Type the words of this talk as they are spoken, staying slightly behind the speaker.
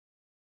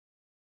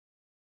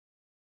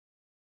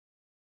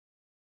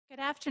Good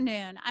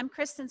afternoon. I'm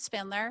Kristen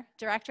Spindler,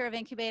 Director of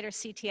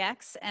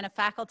IncubatorCTX and a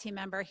faculty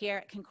member here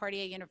at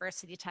Concordia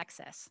University,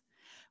 Texas.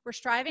 We're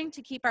striving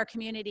to keep our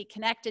community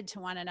connected to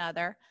one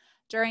another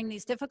during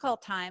these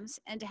difficult times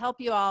and to help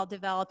you all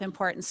develop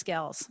important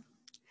skills.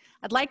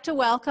 I'd like to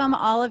welcome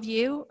all of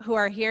you who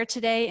are here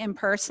today in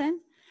person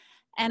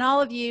and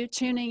all of you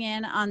tuning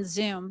in on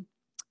Zoom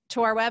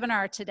to our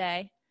webinar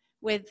today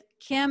with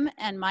Kim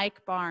and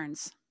Mike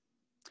Barnes.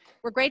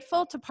 We're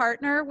grateful to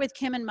partner with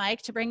Kim and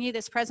Mike to bring you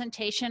this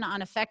presentation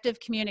on effective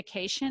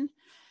communication,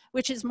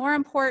 which is more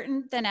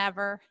important than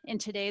ever in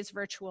today's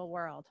virtual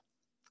world.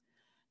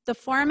 The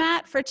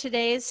format for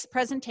today's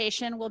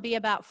presentation will be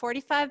about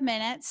 45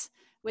 minutes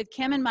with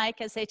Kim and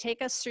Mike as they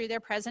take us through their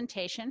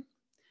presentation.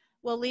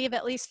 We'll leave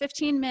at least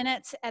 15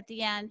 minutes at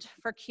the end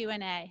for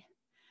Q&A.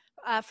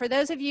 For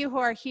those of you who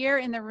are here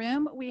in the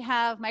room, we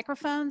have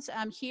microphones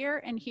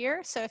here and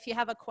here. So if you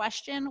have a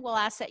question, we'll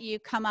ask that you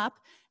come up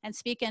and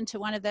speak into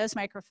one of those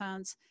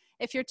microphones.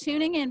 If you're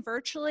tuning in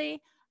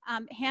virtually,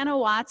 Hannah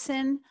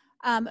Watson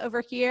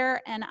over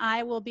here and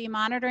I will be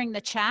monitoring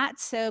the chat.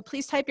 So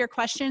please type your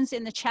questions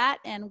in the chat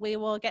and we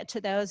will get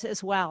to those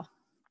as well.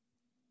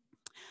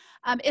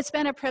 It's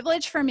been a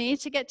privilege for me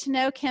to get to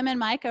know Kim and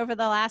Mike over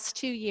the last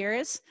 2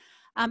 years.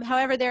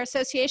 However, their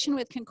association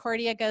with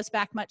Concordia goes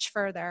back much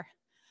further.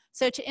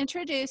 So to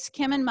introduce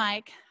Kim and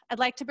Mike, I'd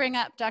like to bring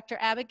up Dr.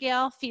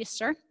 Abigail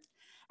Feaster.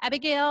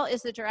 Abigail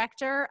is the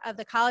director of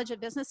the College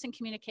of Business and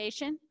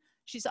Communication.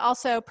 She's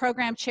also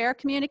program chair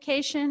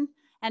communication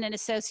and an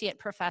associate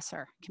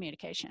professor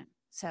communication.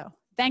 So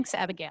thanks,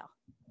 Abigail.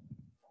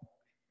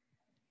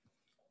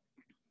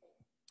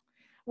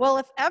 Well,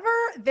 if ever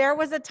there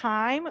was a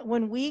time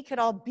when we could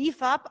all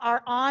beef up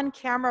our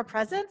on-camera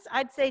presence,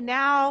 I'd say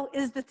now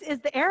is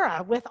the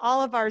era with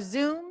all of our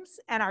Zooms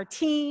and our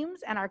Teams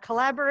and our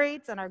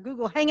Collaborates and our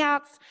Google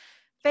Hangouts,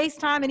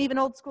 FaceTime, and even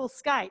old school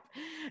Skype.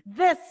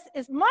 This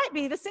might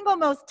be the single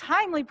most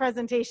timely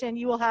presentation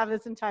you will have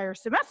this entire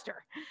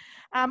semester.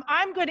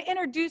 I'm going to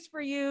introduce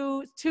for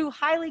you two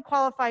highly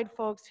qualified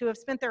folks who have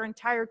spent their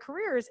entire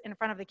careers in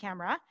front of the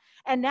camera,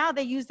 and now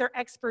they use their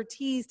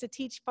expertise to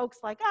teach folks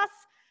like us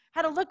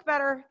how to look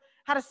better,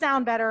 how to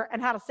sound better,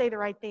 and how to say the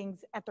right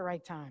things at the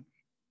right time.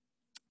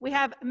 We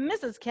have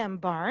Mrs. Kim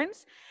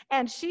Barnes,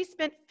 and she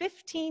spent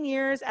 15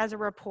 years as a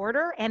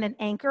reporter and an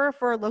anchor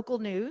for local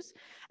news,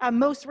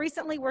 most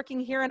recently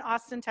working here in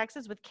Austin,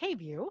 Texas with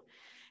KVUE.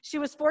 She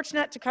was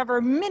fortunate to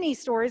cover many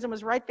stories and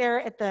was right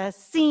there at the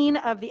scene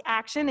of the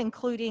action,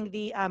 including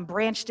the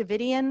Branch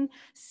Davidian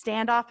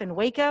standoff in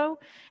Waco,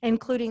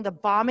 including the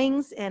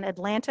bombings in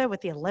Atlanta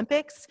with the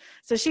Olympics.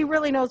 So she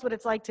really knows what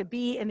it's like to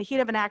be in the heat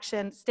of an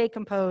action, stay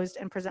composed,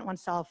 and present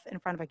oneself in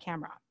front of a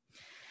camera.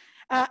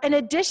 In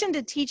addition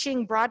to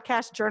teaching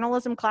broadcast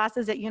journalism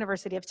classes at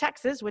University of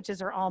Texas, which is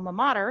her alma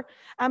mater,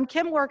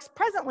 Kim works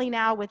presently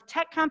now with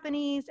tech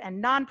companies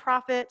and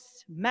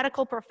nonprofits,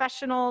 medical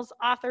professionals,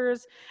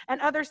 authors,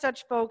 and other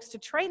such folks to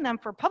train them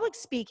for public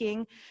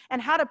speaking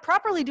and how to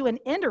properly do an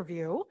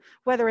interview,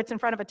 whether it's in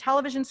front of a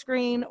television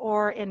screen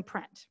or in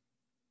print.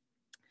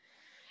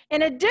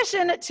 In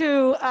addition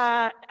to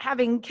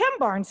having Kim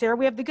Barnes here,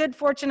 we have the good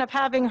fortune of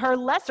having her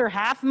lesser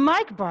half,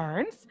 Mike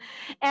Barnes.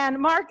 And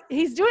Mark,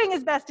 he's doing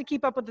his best to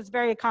keep up with his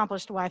very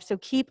accomplished wife, so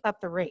keep up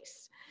the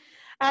race.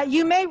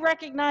 You may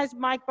recognize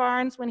Mike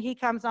Barnes when he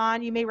comes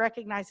on. You may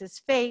recognize his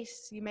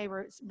face. You may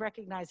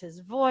recognize his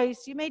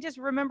voice. You may just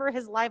remember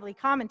his lively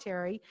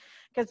commentary,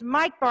 because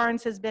Mike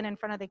Barnes has been in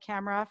front of the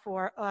camera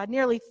for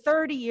nearly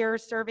 30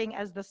 years, serving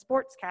as the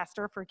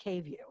Sportscaster for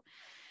KVUE.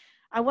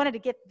 I wanted to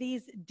get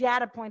these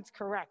data points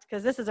correct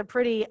because this is a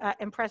pretty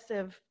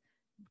impressive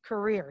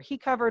career. He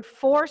covered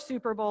 4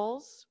 Super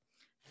Bowls,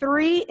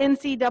 3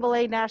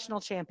 NCAA national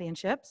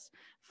championships,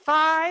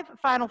 5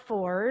 Final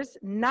Fours,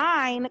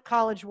 9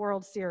 College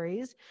World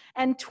Series,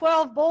 and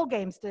 12 bowl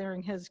games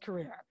during his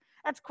career.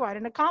 That's quite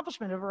an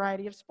accomplishment, a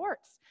variety of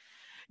sports.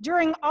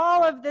 During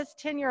all of this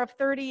tenure of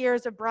 30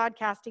 years of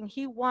broadcasting,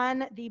 he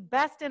won the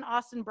Best in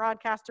Austin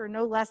Broadcaster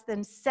no less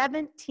than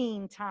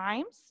 17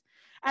 times,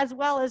 as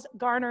well as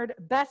garnered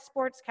Best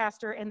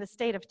Sportscaster in the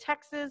state of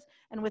Texas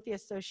and with the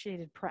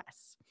Associated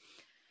Press.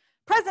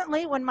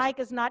 Presently, when Mike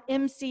is not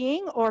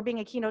emceeing or being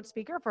a keynote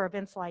speaker for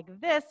events like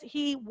this,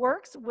 he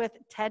works with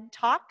TED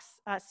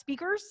Talks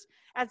speakers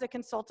as a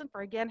consultant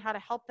for, again, how to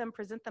help them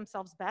present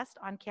themselves best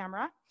on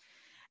camera.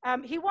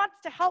 He wants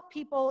to help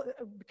people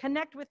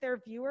connect with their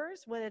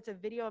viewers, whether it's a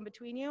video in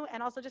between you,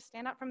 and also just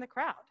stand out from the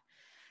crowd.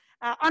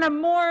 On a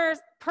more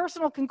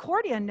personal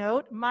Concordia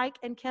note, Mike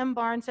and Kim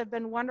Barnes have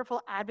been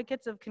wonderful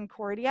advocates of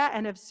Concordia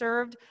and have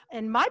served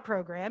in my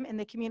program in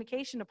the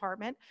communication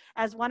department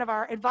as one of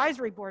our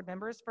advisory board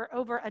members for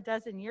over a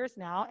dozen years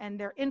now, and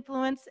their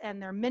influence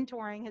and their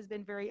mentoring has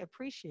been very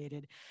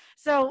appreciated.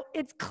 So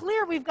it's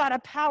clear we've got a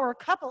power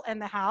couple in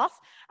the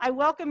house. I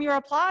welcome your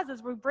applause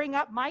as we bring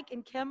up Mike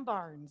and Kim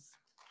Barnes.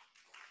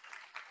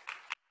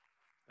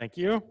 Thank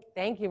you.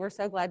 Thank you. We're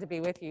so glad to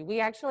be with you.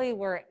 We actually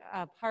were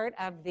a part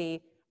of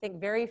the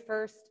very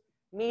first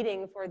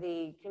meeting for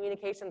the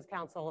Communications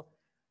Council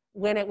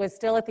when it was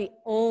still at the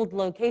old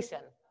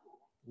location.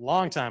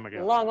 Long time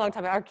ago. Long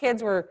time ago. Our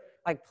kids were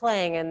like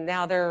playing, and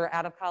now they're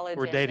out of college.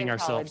 We're dating in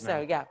ourselves college.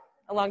 now. So yeah,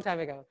 a long time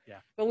ago. Yeah.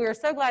 But we are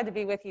so glad to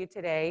be with you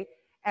today.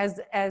 As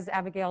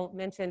Abigail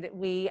mentioned,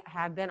 we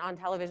have been on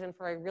television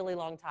for a really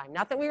long time.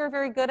 Not that we were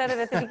very good at it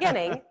at the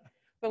beginning,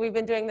 but we've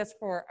been doing this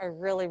for a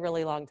really,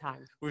 really long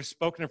time. We've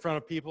spoken in front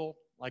of people,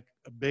 like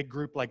a big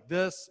group like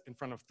this, in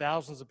front of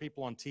thousands of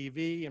people on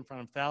TV, in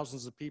front of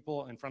thousands of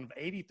people, in front of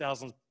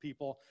 80,000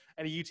 people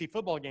at a UT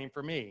football game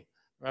for me.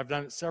 I've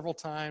done it several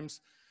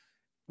times.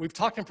 We've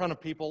talked in front of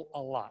people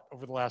a lot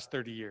over the last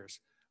 30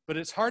 years, but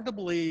it's hard to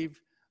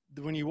believe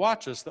that when you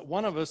watch us that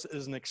one of us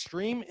is an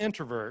extreme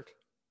introvert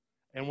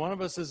and one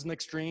of us is an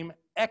extreme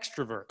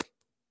extrovert.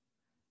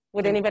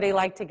 Would anybody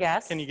like to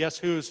guess? Can you guess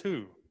who is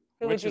who?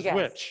 Who which would you is guess?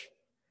 which?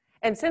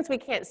 And since we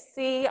can't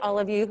see all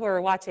of you who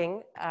are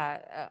watching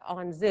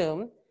on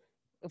Zoom,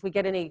 if we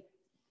get any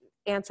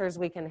answers,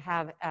 we can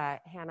have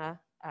Hannah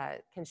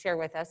can share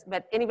with us.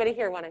 But anybody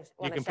here want to shout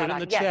out? You can put it in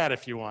the Yes. chat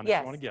if you want. Yes.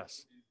 If you want to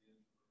guess.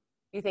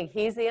 You think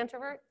he's the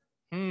introvert?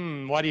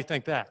 Why do you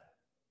think that?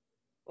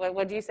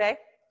 What do you say?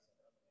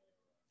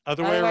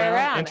 Other way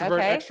around? Introvert,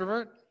 okay.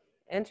 extrovert?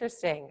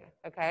 Interesting.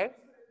 Okay.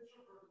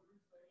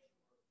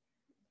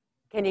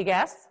 Can you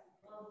guess?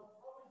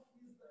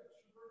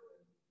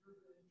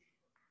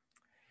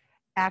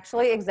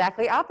 Actually,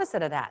 exactly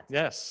opposite of that.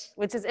 Yes.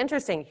 Which is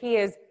interesting. He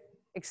is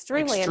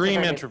extremely Extreme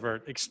introverted.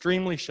 introvert,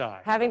 extremely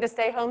shy. Having to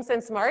stay home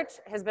since March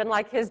has been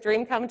like his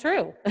dream come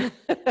true.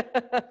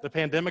 The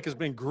pandemic has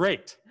been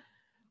great.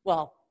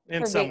 Well,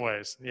 in some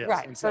ways, yes.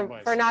 Right, in some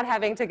ways. for not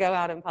having to go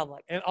out in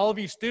public. And all of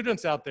you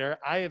students out there,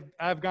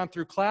 I've gone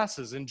through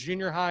classes in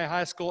junior high,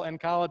 high school, and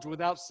college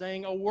without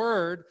saying a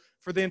word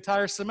for the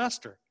entire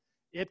semester.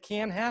 It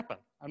can happen.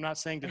 I'm not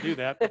saying to do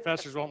that.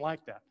 Professors won't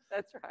like that.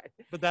 That's right.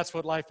 But that's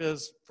what life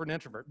is for an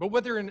introvert. But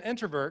whether you're an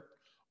introvert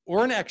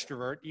or an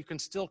extrovert, you can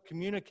still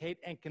communicate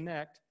and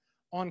connect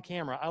on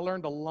camera. I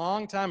learned a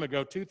long time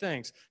ago 2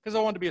 things, because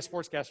I wanted to be a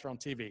sportscaster on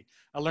TV.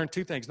 I learned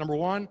 2 things. Number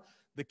 1,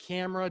 the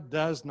camera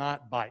does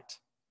not bite.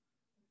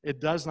 It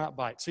does not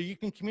bite. So you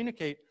can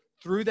communicate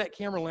through that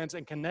camera lens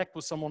and connect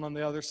with someone on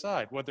the other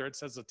side, whether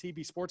it's as a TV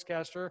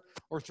sportscaster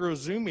or through a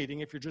Zoom meeting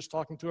if you're just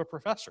talking to a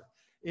professor.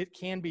 It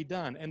can be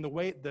done. And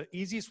the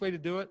easiest way to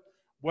do it,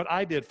 what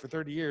I did for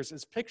 30 years,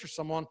 is picture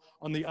someone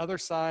on the other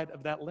side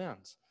of that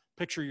lens.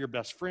 Picture your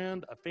best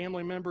friend, a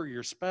family member,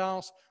 your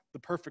spouse, the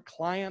perfect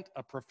client,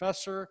 a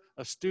professor,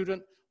 a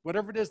student,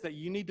 whatever it is that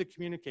you need to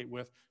communicate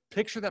with.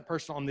 Picture that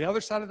person on the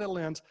other side of that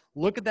lens,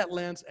 look at that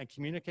lens and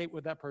communicate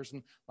with that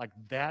person like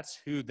that's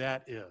who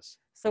that is.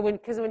 So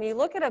because when you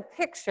look at a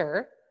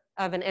picture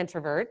of an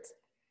introvert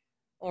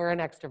or an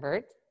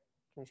extrovert,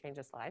 can you change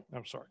the slide?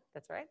 I'm sorry.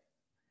 That's right.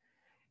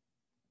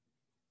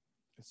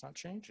 It's not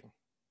changing.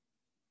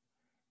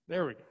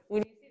 There we go.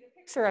 When you see the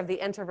picture of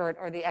the introvert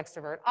or the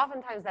extrovert,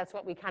 oftentimes that's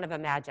what we kind of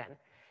imagine.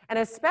 And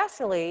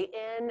especially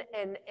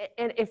in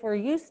if we're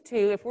used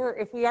to,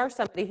 if we are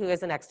somebody who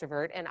is an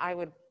extrovert, and I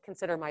would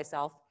consider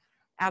myself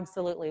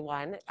absolutely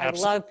one. I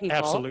love people.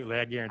 Absolutely,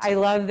 I guarantee. I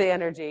love the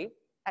energy.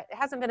 It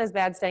hasn't been as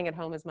bad staying at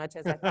home as much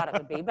as I thought it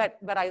would be, but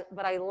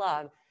I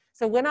love.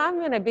 So when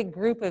I'm in a big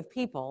group of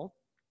people,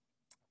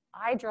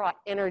 I draw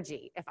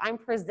energy. If I'm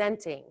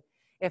presenting,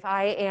 if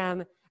I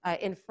am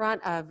in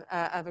front of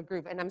a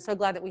group, and I'm so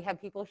glad that we have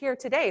people here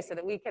today so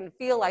that we can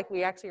feel like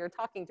we actually are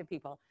talking to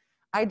people.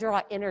 I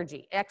draw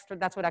energy.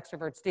 That's what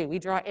extroverts do. We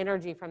draw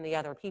energy from the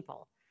other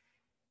people.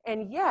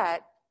 And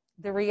yet,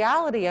 the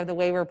reality of the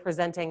way we're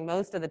presenting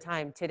most of the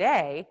time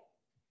today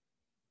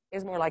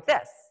is more like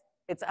this.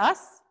 It's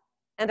us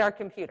and our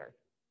computer.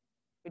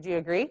 Would you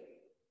agree?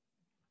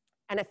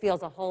 And it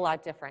feels a whole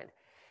lot different.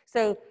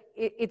 So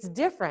it's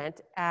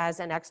different as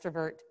an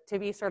extrovert to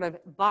be sort of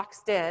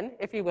boxed in,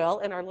 if you will,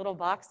 in our little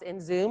box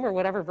in Zoom or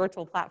whatever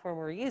virtual platform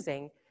we're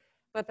using.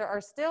 But there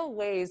are still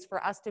ways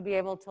for us to be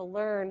able to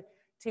learn,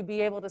 to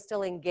be able to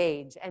still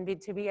engage,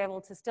 and to be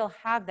able to still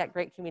have that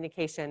great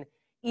communication,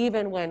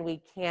 even when we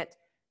can't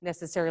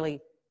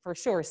necessarily, for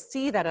sure,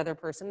 see that other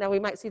person. Now, we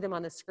might see them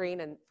on the screen,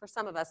 and for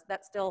some of us,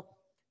 that still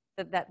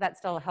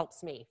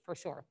helps me, for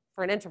sure.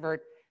 For an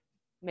introvert,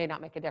 may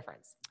not make a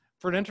difference.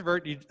 For an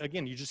introvert, you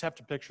just have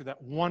to picture that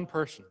one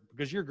person,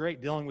 because you're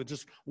great dealing with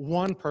just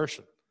one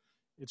person.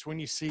 It's when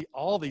you see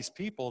all these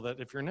people that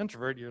if you're an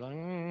introvert, you're like,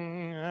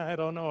 I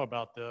don't know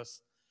about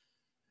this.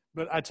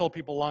 But I told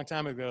people a long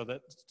time ago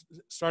that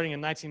starting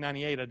in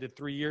 1998, I did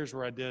 3 years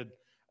where I did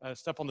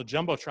stuff on the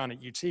Jumbotron at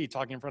UT,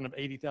 talking in front of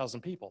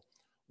 80,000 people.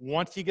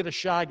 Once you get a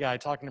shy guy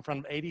talking in front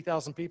of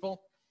 80,000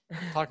 people,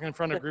 talking in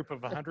front of a group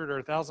of 100 or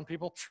 1,000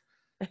 people,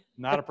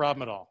 not a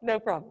problem at all. No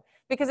problem.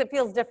 Because it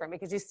feels different,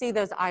 because you see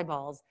those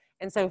eyeballs.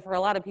 And so for a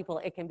lot of people,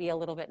 it can be a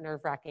little bit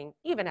nerve-wracking,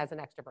 even as an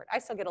extrovert. I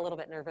still get a little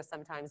bit nervous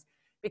sometimes,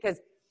 because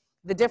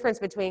the difference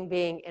between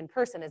being in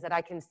person is that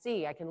I can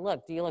see, I can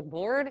look. Do you look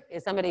bored?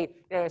 Is somebody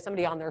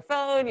on their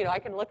phone? I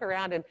can look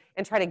around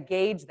and try to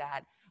gauge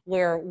that,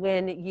 where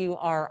when you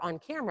are on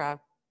camera,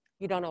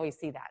 you don't always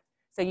see that.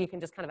 So you can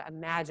just kind of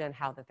imagine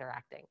how that they're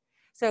acting.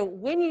 So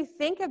when you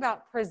think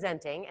about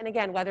presenting, and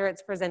again, whether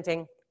it's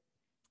presenting,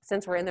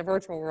 since we're in the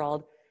virtual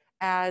world,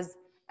 as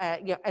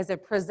as a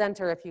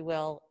presenter, if you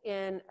will,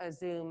 in a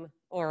Zoom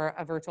or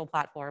a virtual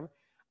platform,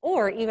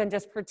 or even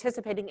just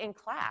participating in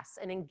class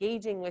and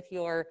engaging with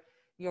your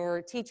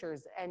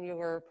teachers and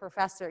your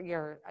professor,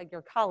 your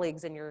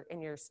colleagues and your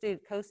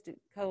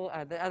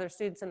the other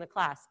students in the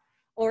class,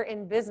 or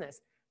in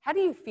business. How do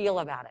you feel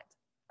about it?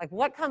 Like,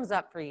 what comes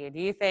up for you? Do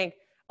you think,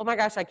 oh my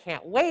gosh, I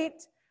can't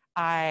wait.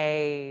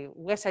 I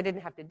wish I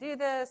didn't have to do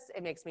this.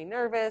 It makes me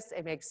nervous.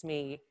 It makes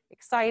me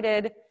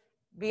excited.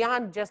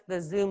 Beyond just the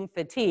Zoom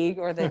fatigue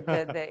or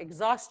the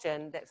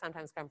exhaustion that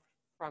sometimes comes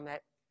from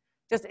it,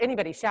 just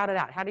anybody shout it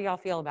out. How do y'all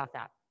feel about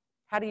that?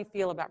 How do you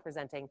feel about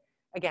presenting?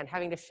 Again,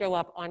 having to show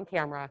up on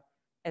camera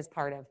as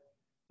part of,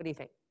 what do you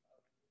think?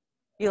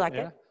 You like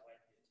it?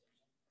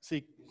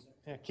 See,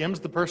 yeah, Kim's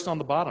the person on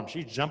the bottom.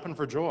 She's jumping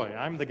for joy.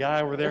 I'm the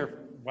guy over there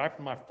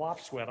wiping my flop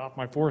sweat off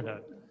my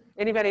forehead.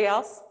 Anybody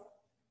else?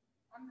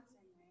 I'm the same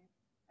way.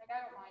 Like, I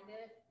don't mind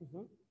it.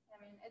 I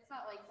mean, it's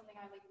not like something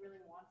I like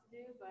really want to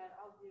do, but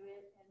I'll do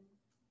it, and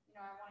you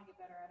know, I want to get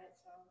better at it,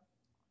 so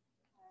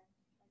I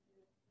do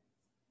it.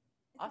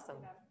 Awesome.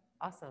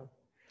 Awesome.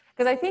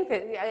 Because I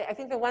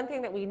think the one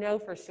thing that we know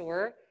for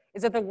sure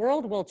is that the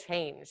world will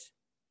change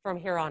from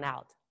here on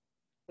out.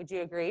 Would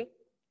you agree?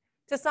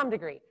 To some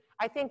degree.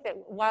 I think that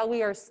while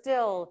we are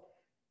still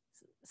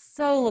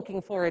so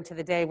looking forward to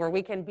the day where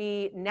we can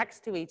be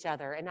next to each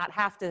other and not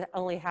have to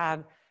only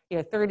have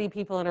 30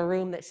 people in a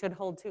room that should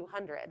hold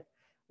 200,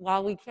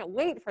 while we can't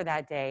wait for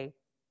that day,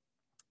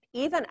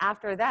 even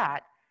after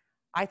that,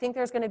 I think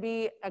there's going to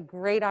be a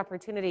great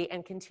opportunity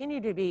and continue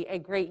to be a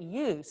great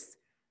use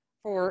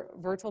for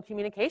virtual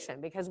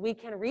communication, because we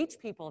can reach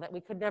people that we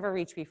could never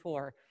reach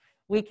before.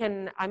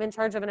 I'm in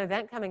charge of an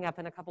event coming up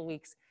in a couple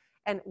weeks,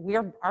 and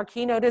our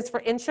keynote is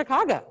in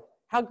Chicago.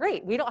 How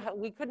great.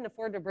 We couldn't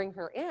afford to bring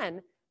her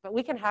in, but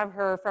we can have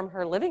her from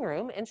her living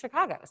room in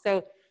Chicago.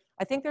 So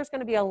I think there's going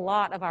to be a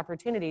lot of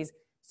opportunities.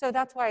 So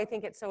that's why I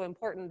think it's so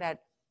important that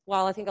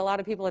while I think a lot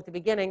of people at the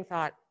beginning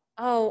thought,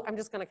 oh, I'm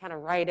just going to kind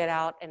of write it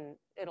out and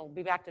it'll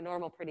be back to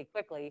normal pretty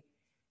quickly.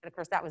 And of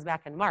course, that was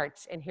back in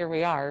March, and here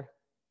we are.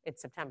 It's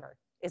September,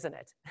 isn't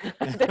it?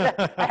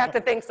 I have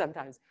to think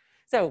sometimes.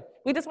 So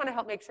we just want to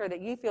help make sure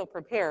that you feel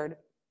prepared,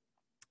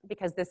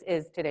 because this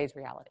is today's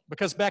reality.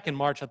 Because back in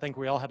March, I think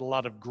we all had a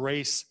lot of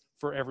grace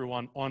for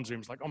everyone on Zoom.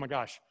 It's like, oh my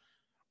gosh,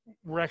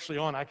 we're actually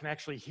on. I can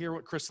actually hear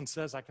what Kristen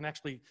says. I can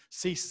actually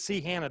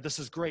see Hannah. This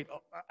is great.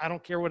 I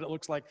don't care what it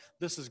looks like.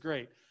 This is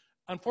great.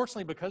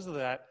 Unfortunately, because of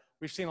that,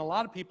 we've seen a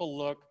lot of people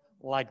look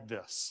like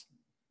this.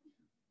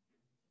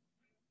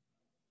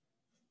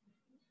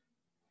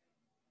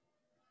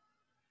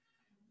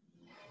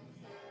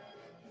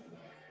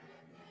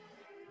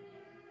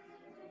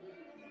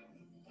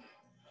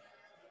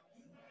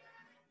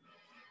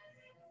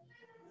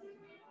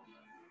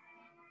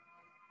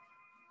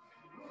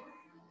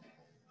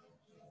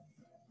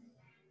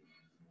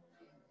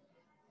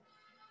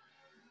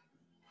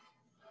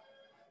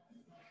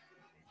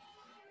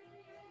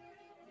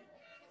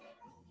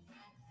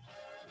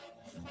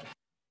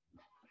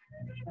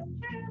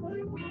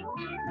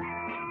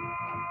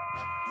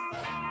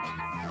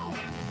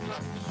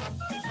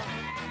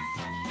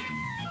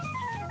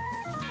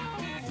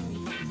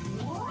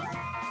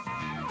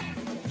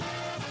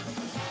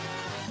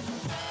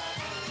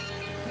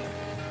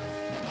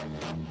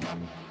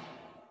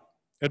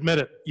 Admit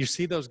it, you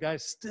see those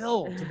guys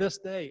still to this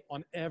day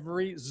on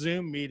every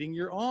Zoom meeting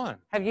you're on.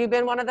 Have you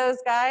been one of those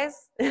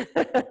guys?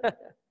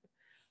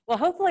 Well,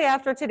 hopefully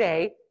after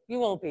today, you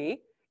won't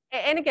be.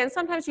 And again,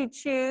 sometimes you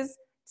choose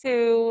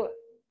to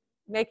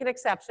make an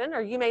exception,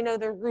 or you may know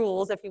the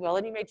rules, if you will,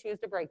 and you may choose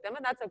to break them,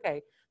 and that's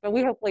okay. But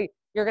we're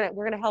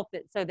gonna help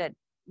it so that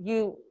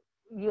you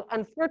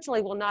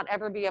unfortunately will not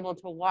ever be able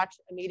to watch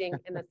a meeting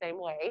in the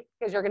same way,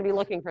 because you're gonna be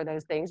looking for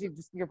those things.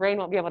 Your brain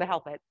won't be able to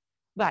help it.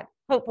 But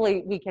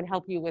hopefully we can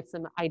help you with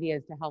some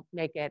ideas to help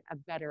make it a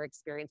better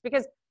experience.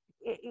 Because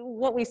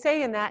what we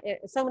say in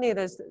so many of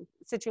those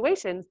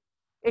situations,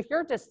 if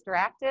you're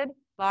distracted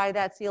by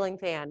that ceiling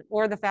fan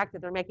or the fact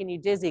that they're making you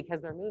dizzy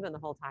because they're moving the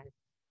whole time,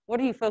 what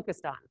are you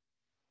focused on?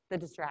 The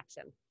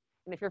distraction.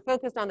 And if you're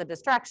focused on the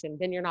distraction,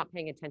 then you're not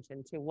paying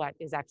attention to what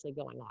is actually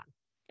going on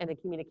and the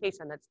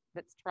communication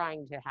that's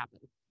trying to happen.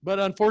 But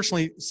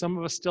unfortunately, some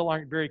of us still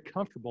aren't very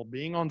comfortable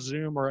being on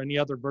Zoom or any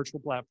other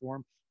virtual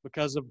platform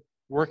because of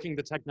working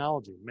the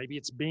technology. Maybe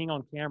it's being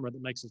on camera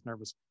that makes us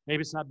nervous.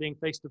 Maybe it's not being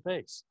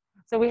face-to-face.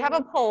 So we have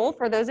a poll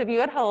for those of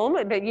you at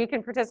home that you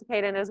can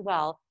participate in as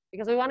well,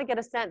 because we want to get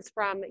a sense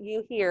from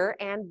you here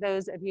and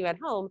those of you at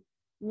home,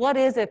 what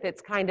is it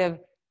that's kind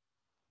of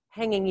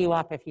hanging you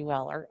up, if you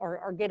will,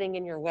 or getting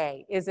in your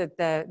way? Is it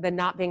the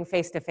not being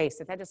face-to-face?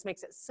 That just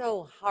makes it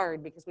so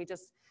hard, because we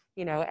just,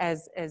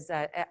 as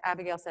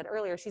Abigail said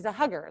earlier, she's a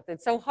hugger.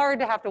 It's so hard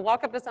to have to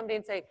walk up to somebody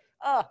and say,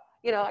 oh,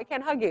 I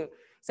can't hug you.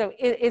 So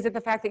is it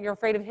the fact that you're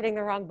afraid of hitting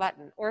the wrong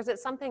button, or is it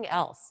something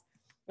else?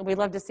 And we'd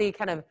love to see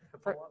kind of.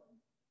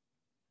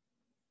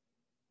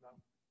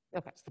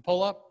 Okay. It's the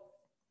pull up.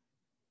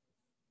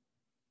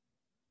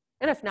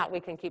 And if not, we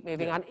can keep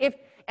moving on.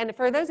 And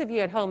for those of you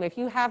at home, if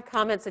you have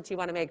comments that you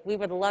want to make, we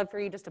would love for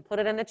you just to put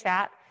it in the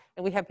chat,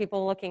 and we have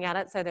people looking at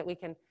it so that we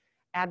can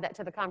add that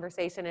to the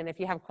conversation. And if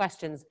you have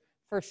questions,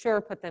 for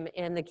sure put them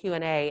in the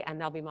Q&A, and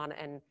they'll be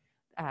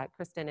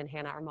Kristen and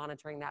Hannah are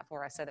monitoring that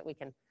for us so that we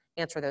can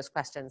answer those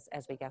questions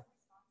as we go.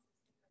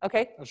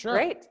 Okay, sure.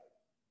 Great. So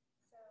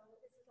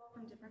this is all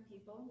from different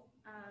people.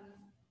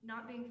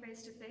 Not being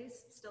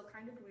face-to-face, still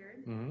kind of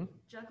weird.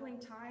 Juggling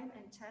time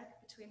and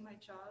tech between my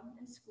job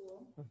and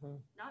school.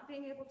 Not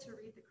being able to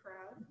read the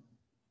crowd.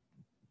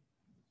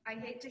 I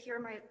hate to hear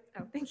my,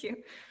 thank you.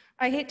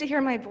 I hate to hear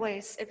my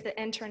voice if the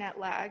internet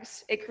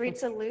lags. It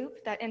creates a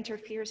loop that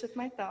interferes with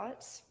my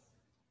thoughts.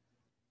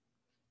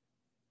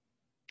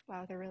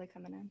 Wow, they're really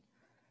coming in.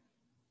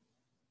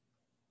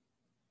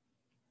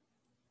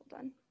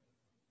 Hold on.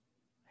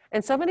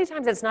 And so many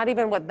times it's not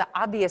even what the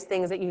obvious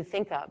things that you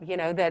think of, you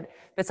know, that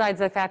besides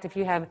the fact if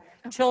you have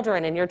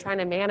children and you're trying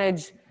to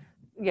manage,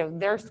 you know,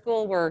 their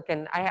schoolwork.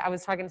 And I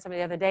was talking to somebody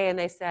the other day and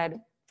they said,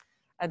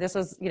 this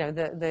was, you know,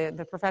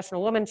 the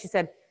professional woman, she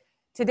said,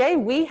 today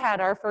we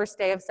had our first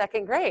day of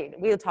second grade.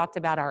 We talked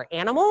about our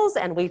animals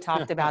and we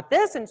talked about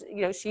this, and,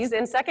 you know, she's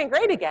in second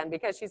grade again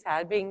because she's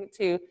having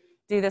to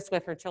do this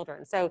with her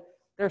children. So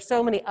there's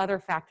so many other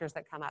factors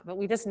that come up, but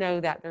we just know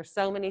that there's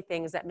so many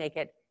things that make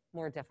it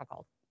more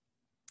difficult.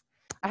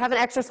 I have an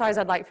exercise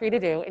I'd like for you to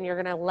do, and you're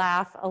gonna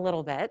laugh a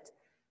little bit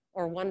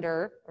or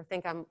wonder or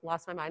think I'm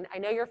lost my mind. I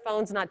know your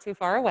phone's not too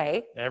far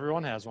away.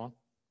 Everyone has one.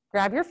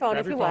 Grab your phone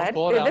if you would.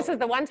 Pull it out. This is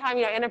the one time,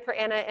 you know,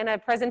 in a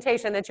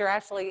presentation that you're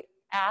actually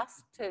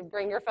asked to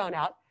bring your phone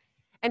out,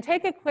 and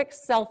take a quick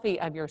selfie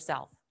of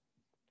yourself,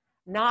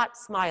 not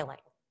smiling.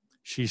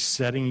 She's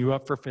setting you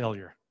up for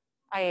failure.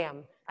 I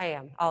am.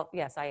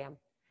 Yes, I am.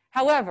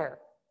 However,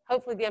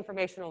 hopefully the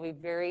information will be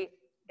very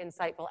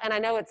insightful. And I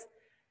know it's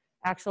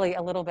actually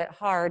a little bit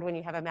hard when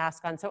you have a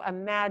mask on. So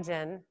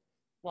imagine,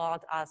 well,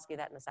 I'll ask you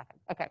that in a second.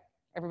 Okay,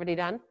 everybody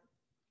done?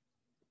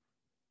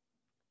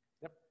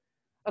 Yep.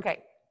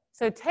 Okay,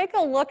 so take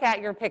a look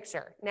at your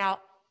picture. Now,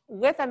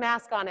 with a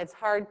mask on, it's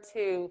hard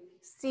to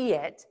see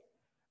it,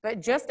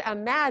 but just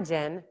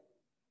imagine,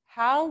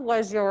 how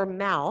was your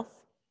mouth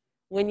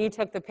when you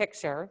took the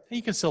picture?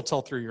 You can still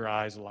tell through your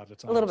eyes a lot of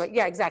times. A little bit,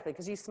 yeah, exactly,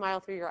 because you smile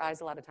through your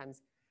eyes a lot of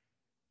times.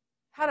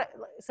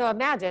 So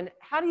imagine,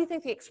 how do you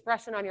think the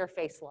expression on your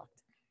face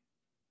looked?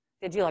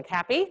 Did you look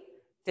happy?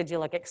 Did you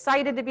look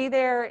excited to be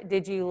there?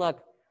 Did you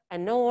look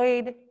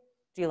annoyed?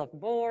 Do you look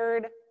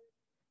bored?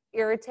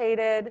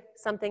 Irritated?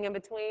 Something in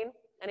between?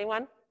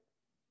 Anyone?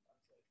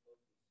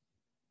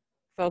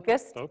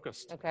 Focused?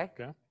 Focused. Okay.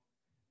 Okay.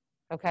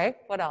 Okay,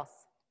 what else?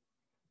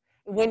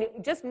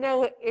 Just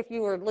know if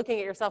you were looking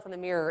at yourself in the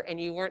mirror and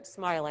you weren't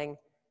smiling,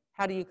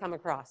 how do you come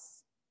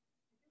across?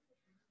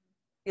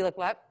 You look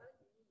what?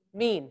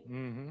 Mean.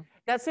 Mm-hmm.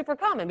 That's super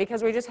common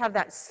because we just have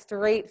that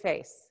straight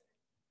face.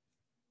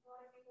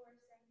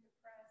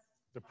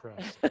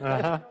 Depressed.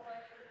 Uh-huh.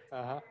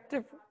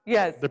 Uh-huh.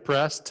 Yes.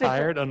 Depressed,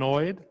 tired,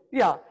 annoyed.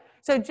 Yeah.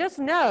 So just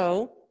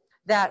know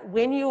that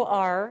when you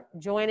are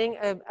joining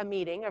a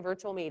meeting, a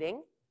virtual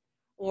meeting,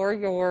 or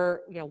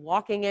you're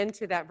walking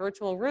into that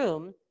virtual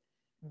room,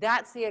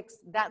 that's the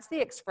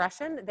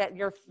expression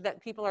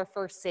that people are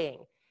first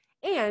seeing.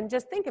 And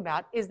just think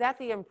about, is that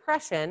the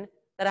impression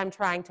that I'm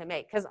trying to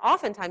make? Because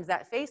oftentimes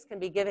that face can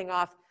be giving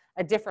off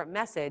a different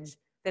message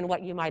than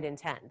what you might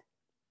intend.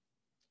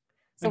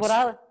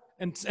 So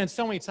and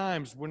so many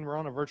times when we're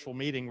on a virtual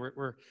meeting,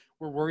 we're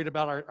worried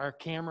about our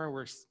camera.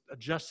 We're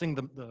adjusting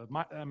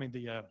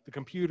the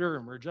computer,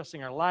 and we're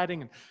adjusting our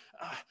lighting. And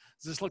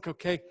does this look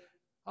okay?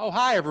 Oh,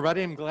 hi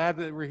everybody! I'm glad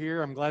that we're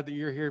here. I'm glad that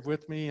you're here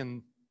with me.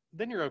 And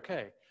then you're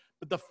okay.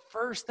 But the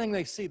first thing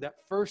they see, that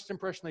first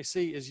impression they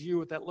see, is you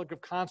with that look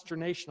of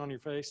consternation on your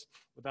face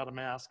without a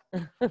mask,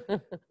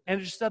 and it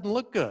just doesn't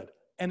look good.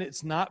 And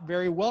it's not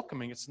very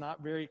welcoming. It's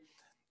not very.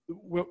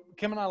 What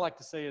Kim and I like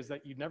to say is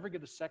that you never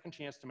get a second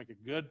chance to make a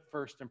good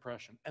first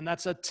impression. And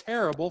that's a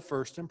terrible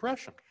first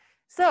impression.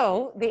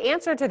 So the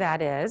answer to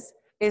that is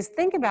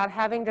think about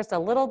having just a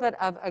little bit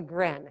of a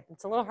grin.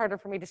 It's a little harder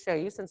for me to show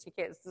you since you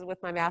can't, this is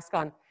with my mask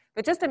on.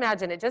 But just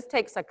imagine, it just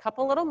takes a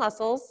couple little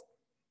muscles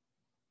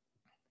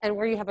and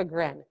where you have a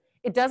grin.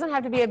 It doesn't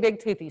have to be a big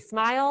toothy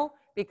smile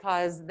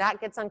because that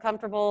gets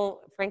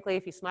uncomfortable. Frankly,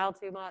 if you smile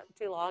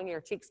too long,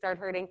 your cheeks start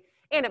hurting.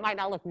 And it might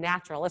not look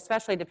natural,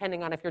 especially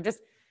depending on if you're just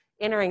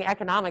entering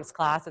economics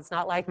class. It's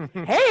not like,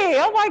 hey,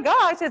 oh my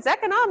gosh, it's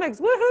economics,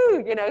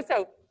 woohoo,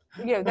 so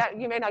that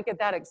you may not get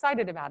that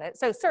excited about it.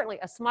 So certainly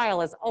a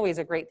smile is always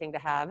a great thing to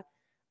have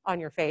on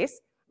your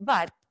face,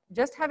 but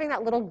just having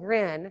that little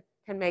grin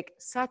can make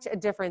such a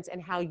difference in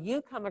how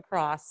you come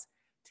across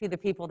to the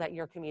people that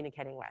you're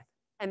communicating with.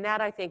 And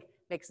that, I think,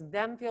 makes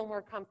them feel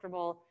more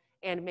comfortable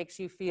and makes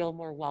you feel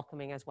more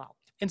welcoming as well.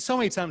 And so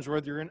many times,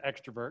 whether you're an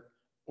extrovert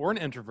or an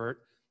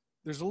introvert,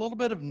 there's a little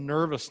bit of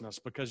nervousness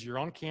because you're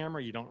on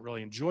camera. You don't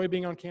really enjoy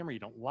being on camera. You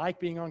don't like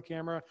being on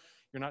camera.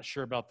 You're not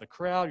sure about the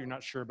crowd. You're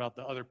not sure about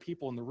the other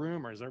people in the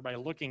room. Or is everybody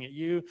looking at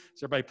you?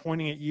 Is everybody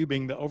pointing at you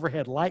being the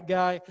overhead light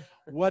guy?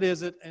 What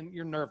is it? And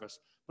you're nervous.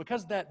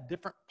 Because that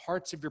different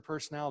parts of your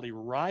personality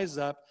rise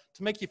up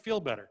to make you feel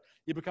better.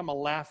 You become a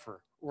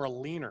laugher or a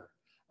leaner,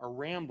 a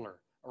rambler,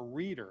 a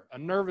reader, a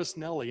nervous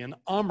Nelly, an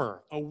ummer,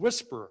 a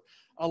whisperer,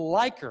 a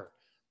liker.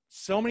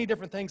 So many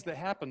different things that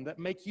happen that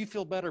make you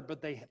feel better,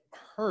 but they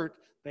hurt,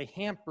 they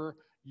hamper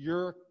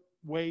your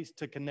ways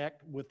to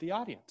connect with the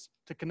audience,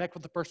 to connect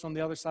with the person on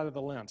the other side of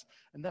the lens.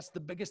 And that's the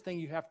biggest thing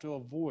you have to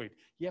avoid.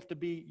 You have to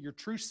be your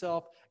true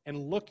self and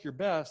look your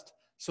best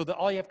so that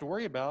all you have to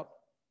worry about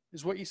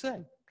is what you say.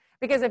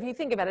 Because if you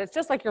think about it, it's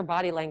just like your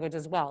body language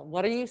as well.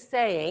 What are you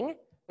saying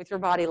with your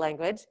body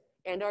language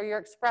and or your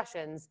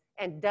expressions,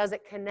 and does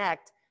it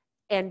connect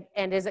and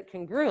is it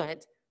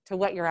congruent to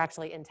what you're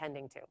actually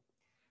intending to?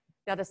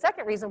 Now, the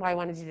second reason why I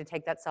wanted you to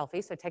take that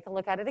selfie, so take a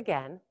look at it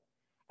again,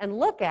 and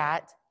look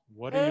at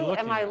what are you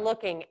looking am I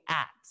looking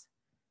at?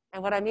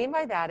 And what I mean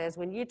by that is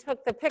when you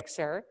took the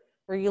picture,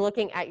 were you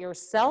looking at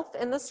yourself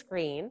in the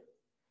screen,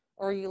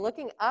 or are you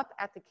looking up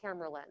at the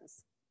camera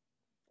lens?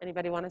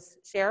 Anybody want to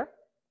share?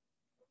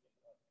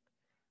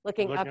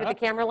 Looking up at the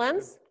camera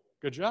lens?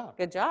 Good job.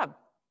 Good job.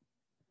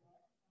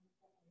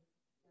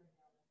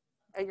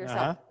 At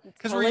yourself.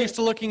 Because we're used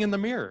to looking in the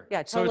mirror.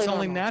 Yeah, so totally it's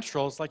only normal.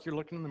 natural. It's like you're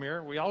looking in the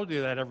mirror. We all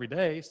do that every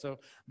day. So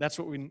that's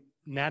what we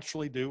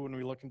naturally do when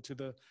we look into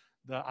the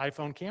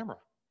iPhone camera.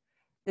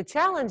 The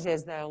challenge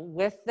is, though,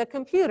 with the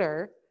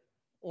computer,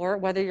 or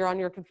whether you're on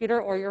your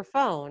computer or your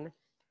phone,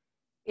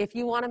 if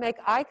you want to make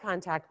eye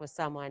contact with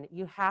someone,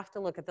 you have to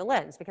look at the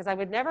lens. Because I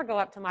would never go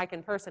up to Mike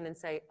in person and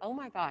say, oh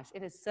my gosh,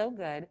 it is so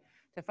good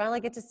to finally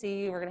get to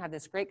see you. We're going to have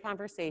this great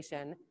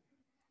conversation.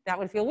 That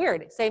would feel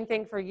weird. Same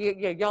thing for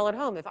y'all at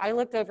home. If I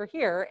looked over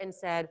here and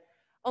said,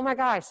 oh my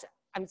gosh,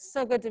 I'm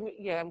so glad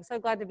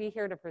to be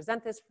here to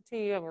present this to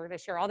you, and we're going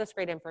to share all this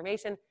great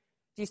information.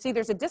 Do you see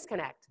there's a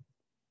disconnect?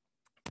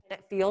 And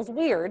it feels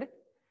weird.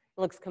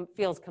 It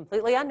feels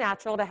completely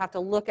unnatural to have to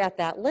look at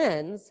that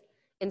lens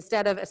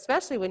instead of,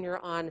 especially when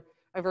you're on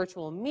a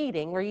virtual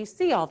meeting where you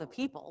see all the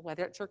people,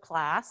 whether it's your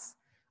class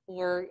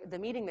or the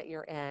meeting that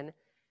you're in.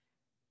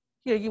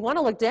 You want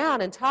to look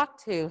down and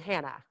talk to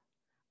Hannah.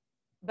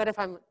 But if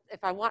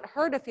I want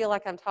her to feel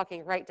like I'm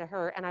talking right to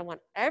her, and I want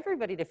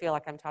everybody to feel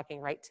like I'm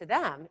talking right to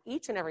them,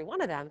 each and every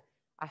one of them,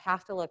 I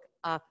have to look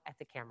up at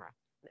the camera.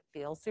 It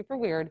feels super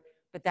weird,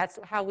 but that's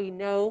how we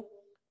know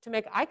to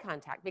make eye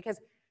contact. Because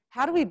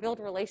how do we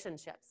build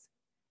relationships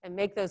and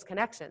make those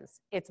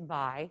connections? It's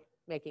by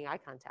making eye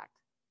contact.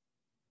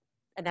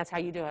 And that's how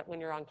you do it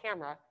when you're on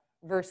camera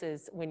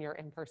versus when you're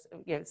in person.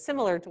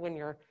 Similar to when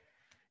you're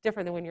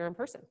different than when you're in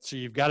person. So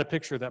you've got to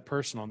picture that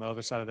person on the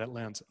other side of that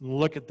lens and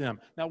look at them.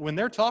 Now, when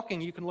they're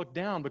talking, you can look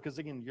down because,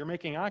 again, you're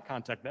making eye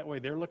contact. That way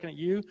they're looking at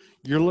you,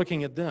 you're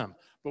looking at them.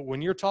 But when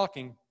you're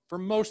talking, for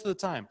most of the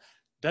time,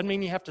 doesn't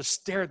mean you have to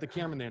stare at the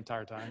camera the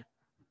entire time.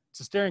 It's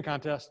a staring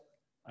contest.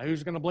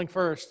 Who's going to blink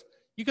first?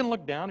 You can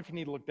look down if you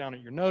need to look down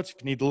at your notes,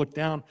 if you need to look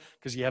down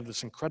because you have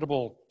this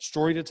incredible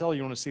story to tell,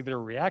 you want to see their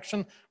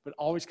reaction, but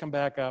always come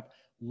back up.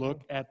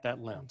 Look at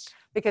that lens.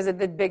 Because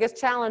the biggest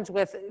challenge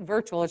with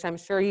virtual, which I'm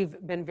sure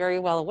you've been very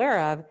well aware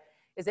of,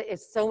 is that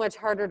it's so much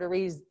harder to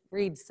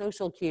read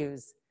social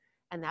cues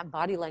and that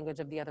body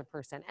language of the other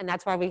person. And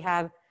that's why we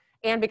have,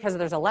 and because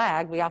there's a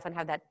lag, we often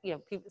have that,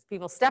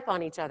 people step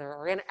on each other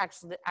or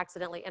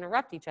accidentally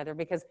interrupt each other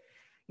because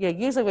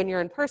usually when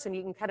you're in person,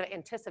 you can kind of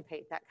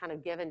anticipate that kind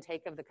of give and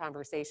take of the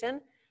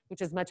conversation,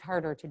 which is much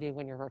harder to do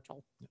when you're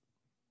virtual.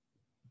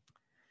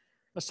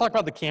 Let's talk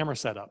about the camera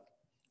setup.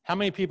 How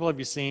many people have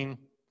you seen?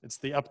 It's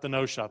the up the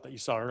nose shot that you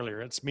saw earlier.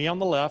 It's me on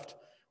the left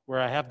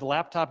where I have the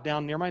laptop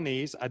down near my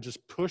knees. I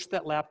just push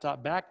that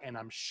laptop back and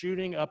I'm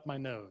shooting up my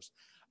nose.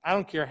 I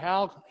don't care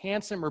how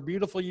handsome or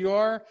beautiful you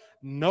are.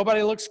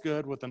 Nobody looks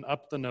good with an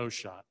up the nose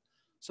shot.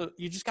 So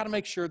you just got to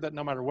make sure that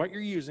no matter what you're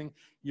using,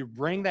 you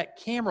bring that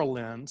camera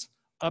lens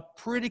up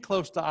pretty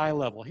close to eye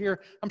level. Here,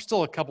 I'm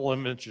still a couple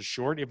of inches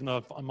short, even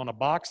though I'm on a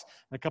box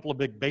and a couple of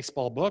big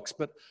baseball books,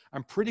 but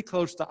I'm pretty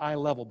close to eye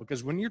level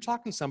because when you're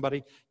talking to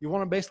somebody, you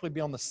want to basically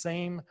be on the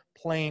same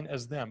plane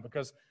as them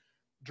because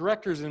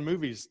directors in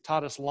movies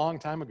taught us a long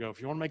time ago, if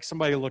you want to make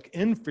somebody look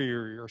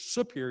inferior or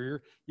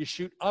superior, you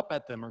shoot up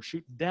at them or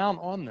shoot down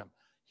on them.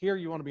 Here,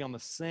 you want to be on the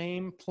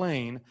same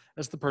plane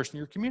as the person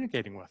you're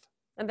communicating with.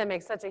 And that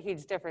makes such a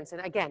huge difference.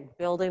 And again,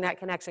 building that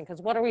connection,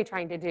 because what are we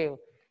trying to do?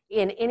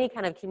 In any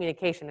kind of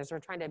communication is we're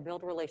trying to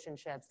build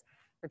relationships.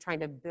 We're trying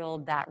to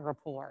build that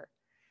rapport.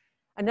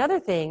 Another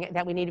thing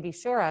that we need to be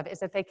sure of is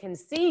that they can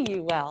see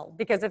you well,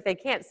 because if they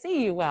can't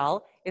see you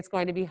well, it's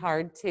going to be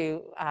hard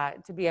to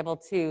be able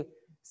to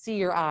see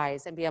your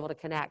eyes and be able to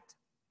connect.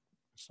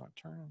 It's not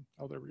turning.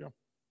 Oh, there we go.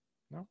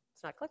 No?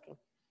 It's not clicking.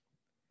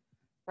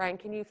 Brian,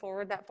 can you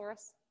forward that for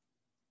us?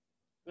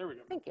 There we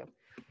go. Thank you.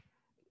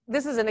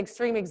 This is an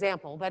extreme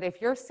example, but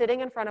if you're sitting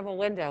in front of a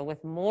window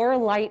with more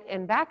light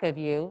in back of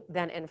you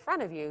than in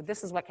front of you,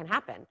 this is what can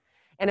happen.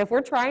 And if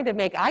we're trying to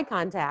make eye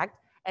contact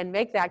and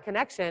make that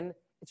connection,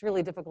 it's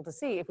really difficult to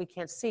see if we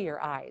can't see your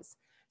eyes.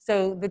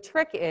 So the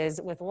trick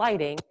is with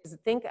lighting is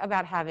think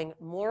about having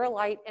more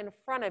light in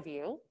front of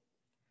you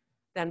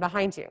than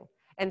behind you.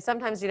 And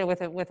sometimes, you know,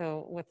 with a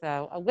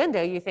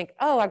window, you think,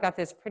 oh, I've got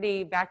this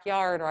pretty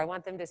backyard, or I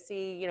want them to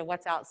see, you know,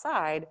 what's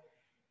outside.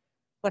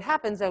 What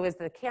happens though is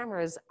the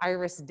camera's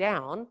iris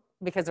down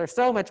because there's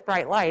so much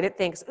bright light. It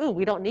thinks, ooh,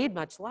 we don't need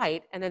much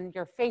light, and then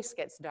your face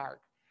gets dark.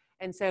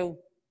 And so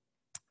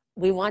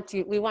we want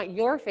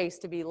your face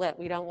to be lit.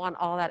 We don't want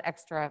all that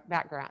extra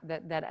background,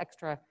 that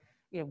extra,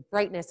 you know,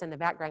 brightness in the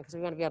background, because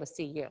we want to be able to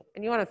see you.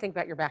 And you want to think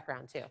about your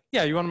background too.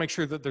 Yeah, you want to make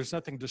sure that there's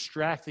nothing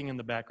distracting in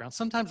the background.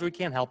 Sometimes we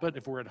can't help it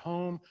if we're at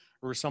home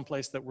or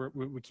someplace that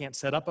we can't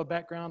set up a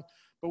background,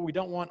 but we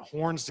don't want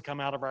horns to come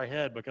out of our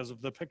head because of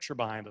the picture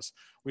behind us.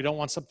 We don't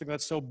want something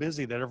that's so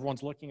busy that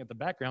everyone's looking at the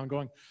background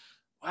going,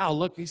 wow,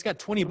 look, he's got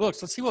 20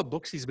 books. Let's see what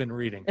books he's been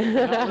reading.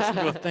 Not listen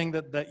to a thing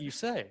that you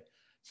say.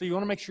 So you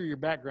want to make sure your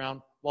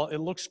background, while it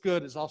looks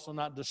good, is also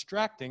not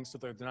distracting so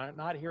they're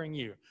not hearing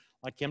you.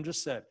 Like Kim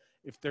just said,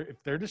 if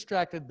they're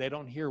distracted, they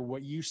don't hear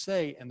what you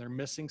say, and they're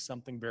missing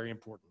something very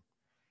important.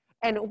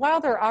 And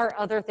while there are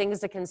other things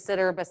to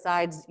consider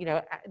besides, you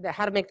know,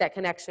 how to make that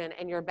connection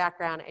and your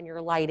background and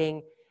your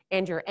lighting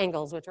and your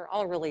angles, which are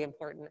all really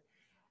important,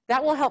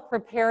 that will help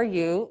prepare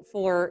you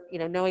for, you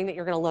know, knowing that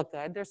you're going to look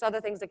good. There's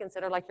other things to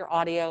consider, like your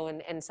audio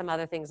and some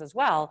other things as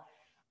well.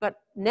 But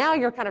now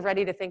you're kind of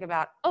ready to think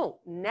about, oh,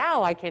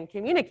 now I can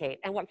communicate.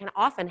 And what can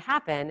often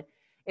happen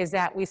is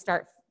that we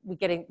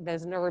getting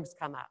those nerves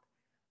come up.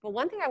 But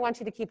one thing I want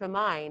you to keep in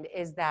mind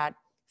is that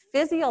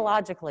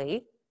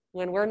physiologically,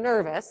 when we're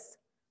nervous,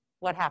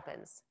 what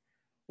happens?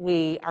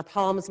 Our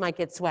palms might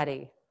get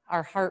sweaty,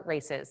 our heart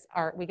races,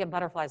 we get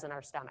butterflies in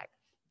our stomach.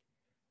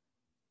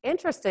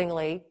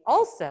 Interestingly,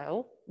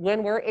 also,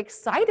 when we're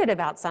excited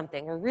about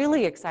something, we're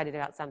really excited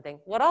about something,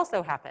 what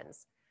also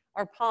happens?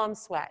 Our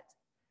palms sweat,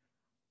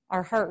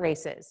 our heart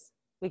races,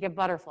 we get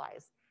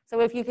butterflies.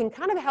 So if you can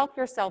kind of help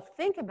yourself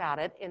think about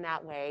it in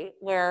that way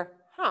where,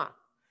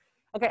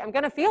 okay, I'm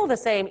going to feel the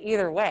same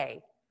either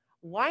way.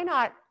 Why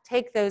not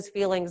take those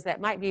feelings that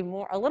might be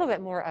a little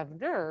bit more of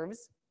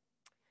nerves?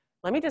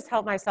 Let me just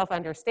help myself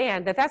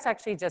understand that that's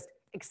actually just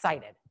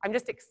excited. I'm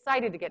just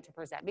excited to get to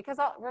present. Because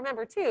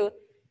remember too,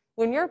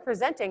 when you're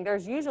presenting,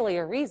 there's usually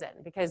a reason,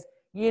 because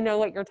you know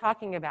what you're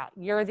talking about.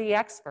 You're the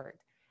expert.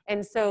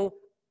 And so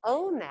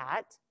own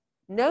that,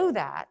 know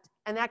that,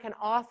 and that can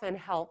often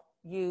help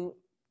you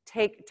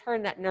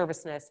turn that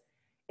nervousness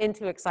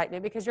into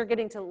excitement, because you're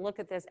getting to look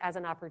at this as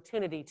an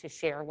opportunity to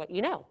share what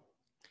you know.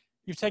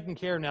 You've taken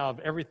care now of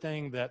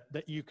everything that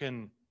you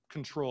can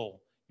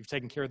control. You've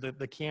taken care of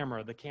the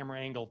camera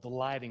angle, the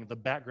lighting, the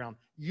background.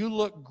 You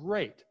look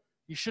great.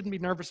 You shouldn't be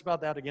nervous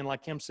about that. Again,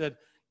 like Kim said,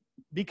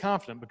 be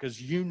confident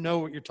because you know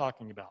what you're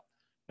talking about.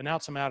 But now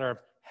it's a matter of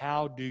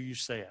how do you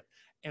say it.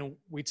 And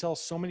we tell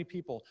so many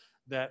people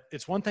that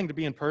it's one thing to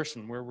be in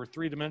person where we're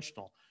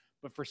three-dimensional.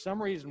 But for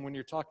some reason, when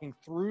you're talking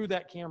through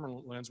that camera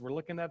lens, we're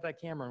looking at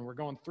that camera and we're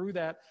going through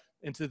that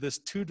into this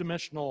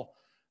two-dimensional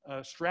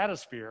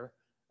stratosphere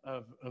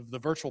of the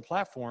virtual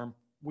platform,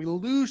 we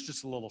lose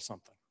just a little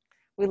something.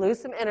 We lose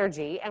some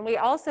energy, and we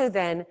also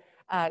then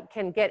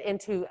can get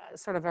into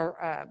sort of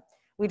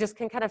we just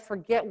can kind of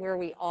forget where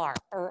we are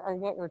or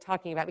what we're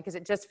talking about, because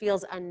it just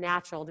feels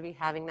unnatural to be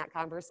having that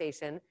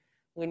conversation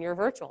when you're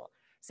virtual.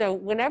 So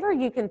whenever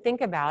you can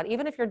think about,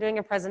 even if you're doing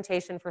a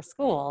presentation for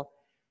school,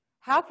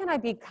 how can I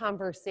be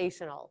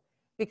conversational?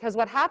 Because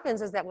what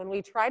happens is that when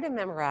we try to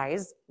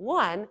memorize,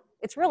 one,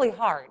 it's really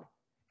hard.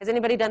 Has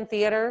anybody done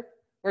theater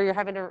where you're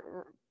having to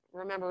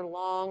remember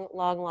long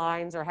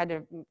lines, or had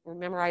to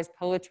memorize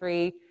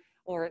poetry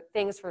or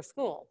things for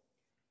school?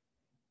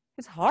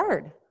 It's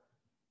hard,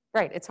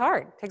 right? It's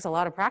hard. It takes a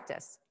lot of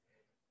practice.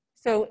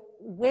 So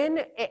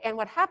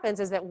what happens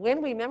is that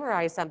when we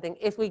memorize something,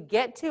 if we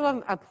get to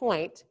a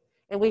point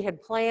and we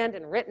had planned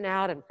and written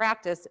out and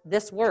practiced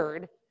this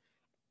word,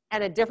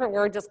 and a different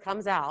word just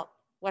comes out,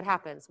 what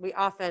happens? We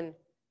often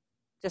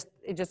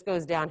it just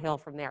goes downhill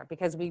from there,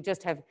 because we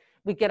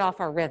get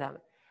off our rhythm.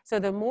 So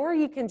the more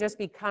you can just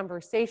be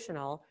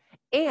conversational,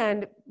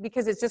 and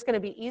because it's just going to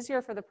be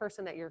easier for the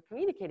person that you're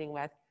communicating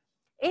with,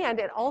 and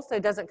it also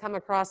doesn't come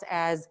across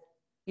as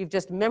you've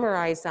just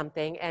memorized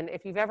something. And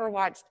if you've ever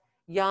watched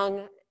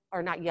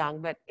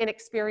but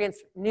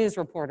inexperienced news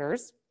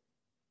reporters,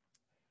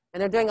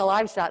 and they're doing a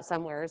live shot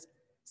somewhere,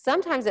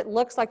 sometimes it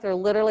looks like they're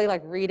literally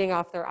like reading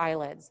off their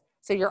eyelids.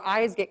 So your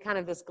eyes get kind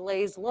of this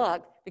glazed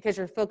look because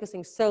you're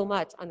focusing so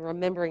much on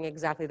remembering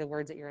exactly the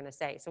words that you're going to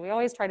say. So we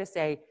always try to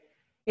say,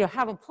 you know,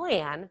 have a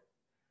plan,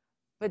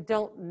 but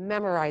don't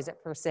memorize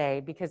it per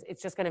se, because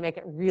it's just going to make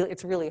it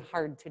it's really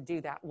hard to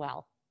do that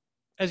well.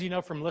 As you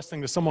know from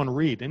listening to someone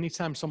read,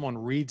 anytime someone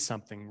reads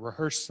something,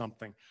 rehearses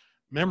something,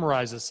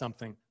 memorizes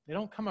something, they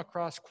don't come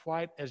across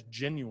quite as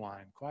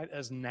genuine, quite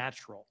as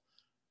natural.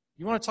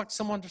 You want to talk to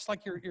someone just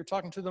like you're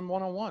talking to them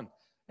one-on-one.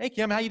 Hey,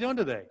 Kim, how you doing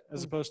today?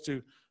 As opposed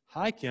to,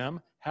 hi,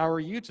 Kim, how are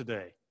you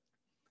today?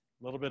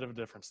 A little bit of a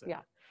difference there.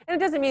 Yeah, and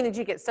it doesn't mean that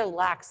you get so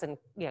lax and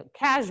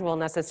casual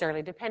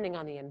necessarily, depending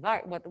on the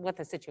environment, what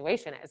the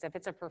situation is. If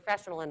it's a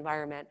professional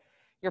environment,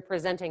 you're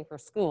presenting for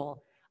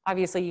school,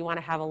 Obviously, you want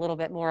to have a little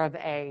bit more of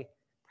a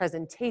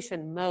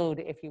presentation mode,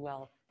 if you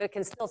will, but it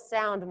can still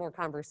sound more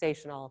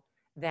conversational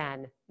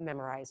than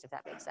memorized, if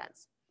that makes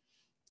sense.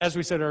 As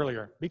we said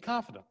earlier, be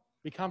confident.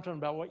 Be confident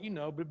about what you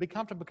know, but be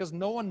confident because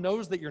no one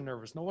knows that you're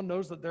nervous. No one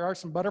knows that there are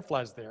some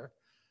butterflies there.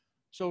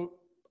 So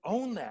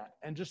own that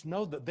and just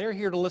know that they're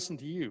here to listen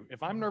to you.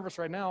 If I'm nervous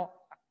right now,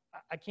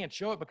 I can't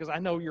show it because I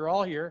know you're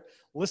all here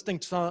listening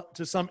to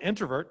some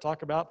introvert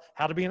talk about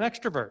how to be an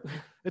extrovert.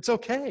 It's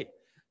okay.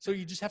 So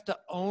you just have to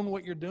own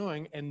what you're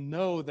doing and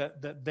know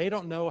that they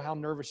don't know how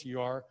nervous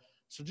you are.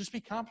 So just be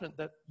confident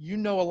that you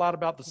know a lot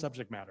about the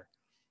subject matter.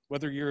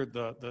 Whether you're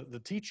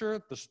the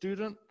teacher, the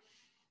student,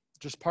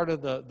 just part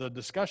of the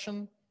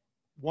discussion,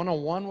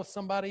 one-on-one with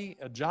somebody,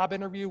 a job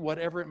interview,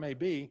 whatever it may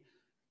be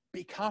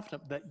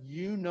confident that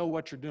you know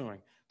what you're doing.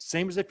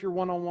 Same as if you're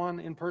one-on-one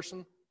in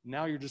person,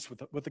 now you're just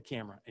with the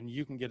camera and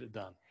you can get it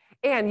done.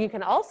 And you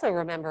can also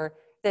remember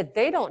that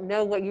they don't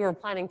know what you were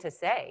planning to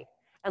say.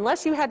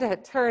 Unless you had to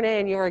turn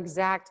in your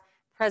exact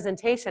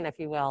presentation, if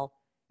you will,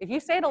 if you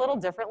say it a little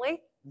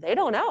differently, they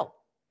don't know.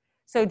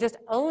 So just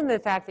own the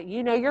fact that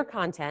you know your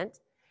content,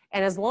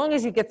 and as long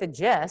as you get the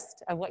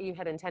gist of what you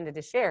had intended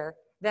to share,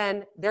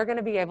 then they're going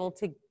to be able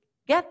to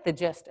get the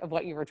gist of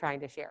what you were trying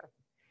to share.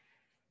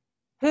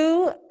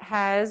 Who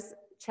has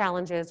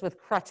challenges with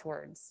crutch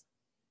words?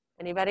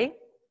 Anybody?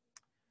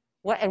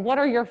 What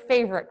are your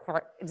favorite?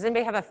 Does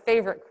anybody have a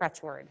favorite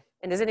crutch word?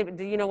 And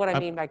do you know what I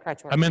mean by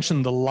crutch word? I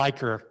mentioned the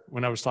liker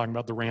when I was talking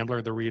about the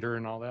rambler, the reader,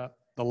 and all that.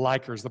 The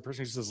liker is the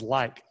person who says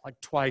like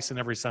twice in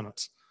every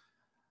sentence.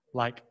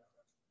 Like.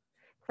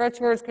 Crutch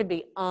words could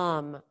be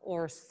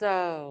or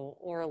so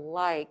or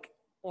like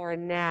or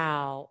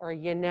now or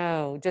you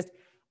know, just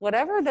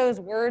whatever those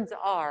words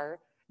are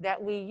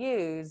that we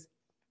use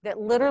that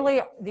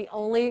literally the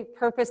only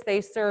purpose they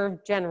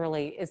serve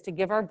generally is to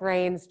give our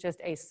brains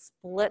just a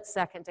split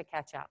second to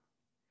catch up.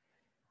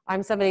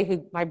 I'm somebody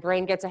who my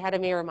brain gets ahead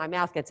of me or my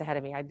mouth gets ahead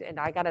of me, and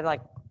I got to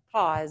like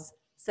pause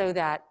so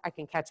that I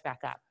can catch back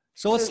up.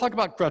 So let's talk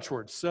about crutch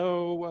words.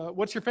 So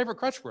what's your favorite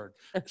crutch word?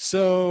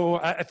 So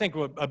I think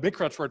a big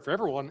crutch word for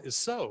everyone is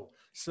so.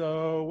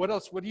 So what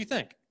else? What do you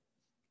think?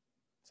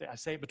 I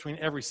say it between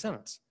every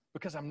sentence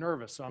because I'm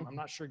nervous, so I'm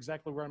not sure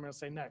exactly where I'm going to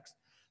say next.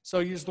 So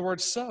use the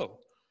word so,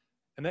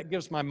 and that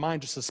gives my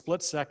mind just a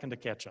split second to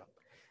catch up.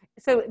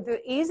 So the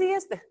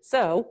easiest,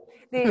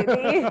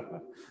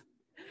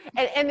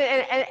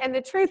 and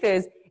the truth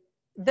is,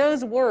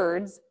 those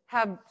words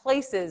have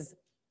places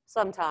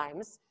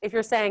sometimes. If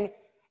you're saying,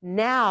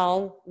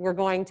 now we're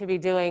going to be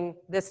doing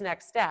this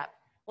next step,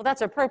 well,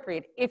 that's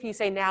appropriate. If you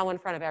say now in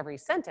front of every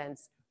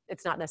sentence,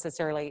 it's not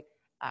necessarily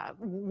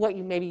what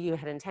maybe you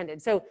had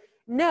intended. So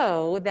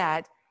know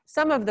that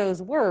some of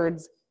those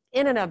words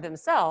in and of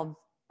themselves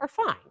are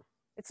fine.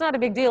 It's not a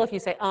big deal if you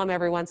say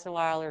every once in a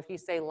while, or if you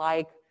say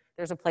like,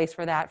 there's a place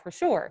for that for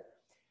sure.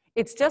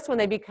 It's just when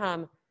they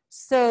become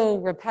so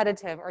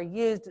repetitive or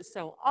used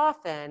so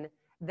often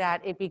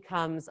that it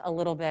becomes a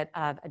little bit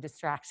of a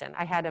distraction.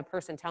 I had a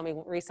person tell me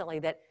recently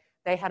that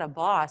they had a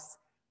boss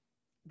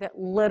that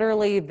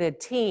literally the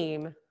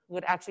team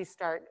would actually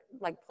start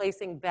like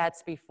placing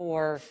bets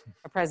before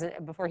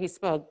before he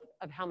spoke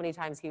of how many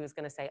times he was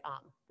going to say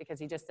because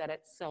he just said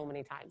it so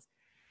many times.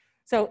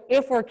 So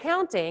if we're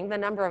counting the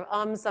number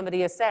of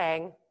somebody is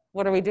saying,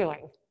 what are we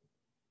doing?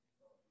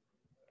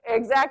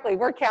 Exactly,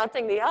 we're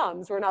counting the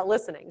we're not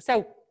listening.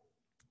 So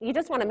you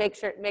just want to make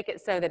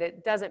it so that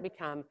it doesn't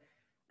become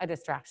a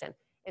distraction.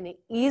 And the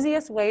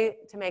easiest way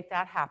to make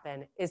that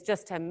happen is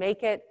just to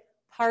make it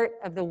part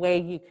of the way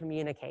you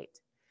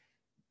communicate.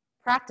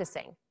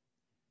 Practicing.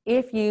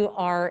 If you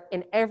are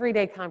in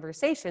everyday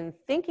conversation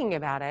thinking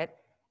about it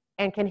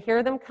and can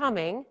hear them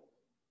coming,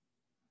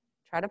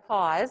 try to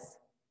pause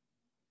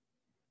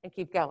and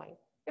keep going.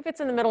 If it's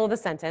in the middle of the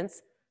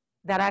sentence,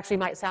 that actually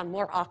might sound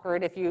more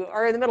awkward if you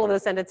are in the middle of the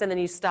sentence and then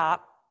you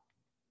stop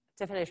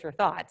to finish your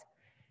thought.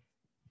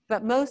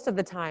 But most of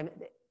the time,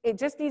 it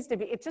just needs to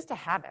be, it's just a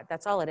habit,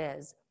 that's all it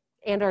is.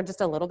 And or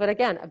just a little bit,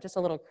 again, of just a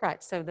little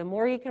crutch. So the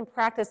more you can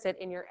practice it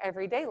in your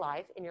everyday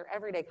life, in your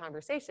everyday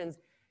conversations,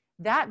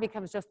 that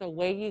becomes just the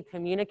way you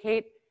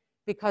communicate.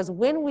 Because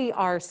when we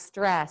are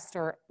stressed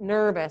or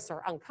nervous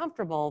or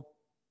uncomfortable,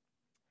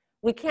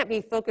 we can't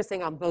be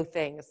focusing on both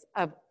things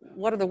of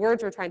what are the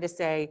words we're trying to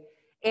say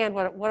and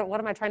what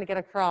am I trying to get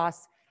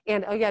across,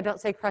 and oh yeah, don't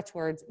say crutch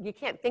words. You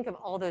can't think of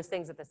all those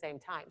things at the same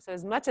time. So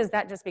as much as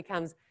that just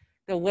becomes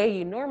the way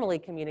you normally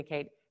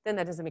communicate, then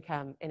that doesn't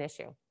become an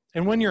issue.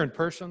 And when you're in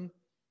person,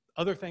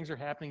 other things are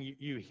happening.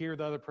 You hear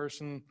the other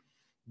person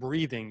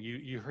breathing.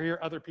 You hear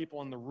other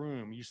people in the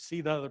room. You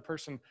see the other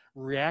person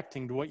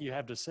reacting to what you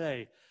have to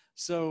say.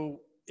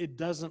 So it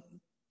doesn't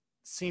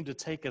seem to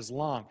take as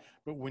long.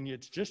 But when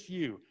it's just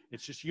you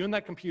and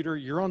that computer,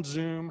 you're on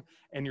Zoom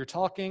and you're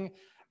talking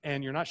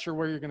and you're not sure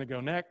where you're going to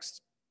go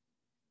next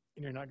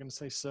and you're not going to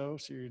say so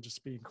you're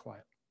just being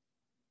quiet.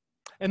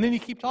 And then you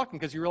keep talking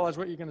because you realize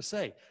what you're going to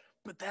say.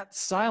 But that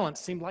silence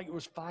seemed like it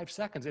was 5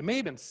 seconds. It may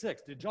have been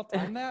 6. Did y'all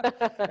time that?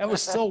 That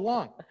was so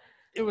long.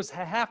 It was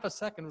half a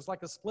second. It was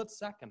like a split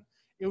second.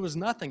 It was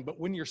nothing. But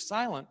when you're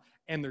silent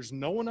and there's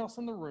no one else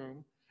in the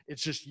room,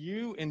 it's just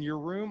you in your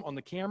room on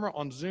the camera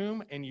on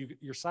Zoom, and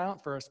you're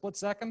silent for a split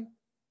second.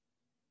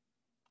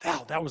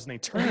 Wow, that was an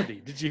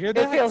eternity. Did you hear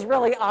that? It feels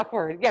really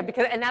awkward. Yeah,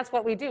 and that's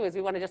what we do, is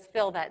we want to just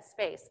fill that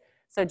space.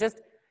 So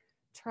just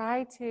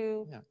try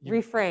to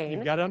refrain.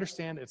 You've got to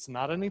understand, it's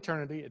not an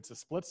eternity. It's a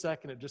split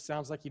second. It just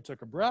sounds like you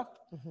took a breath.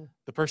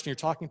 The person you're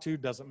talking to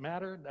doesn't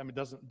matter. I mean,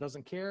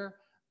 doesn't care.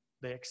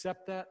 They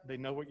accept that. They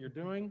know what you're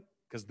doing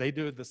because they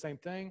do the same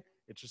thing.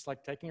 It's just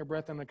like taking a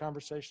breath in the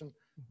conversation.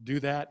 Do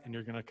that, and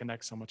you're going to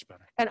connect so much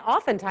better. And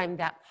oftentimes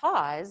that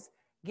pause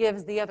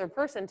gives the other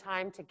person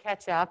time to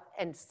catch up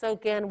and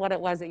soak in what it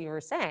was that you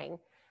were saying.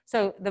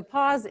 So the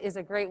pause is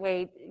a great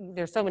way.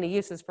 There's so many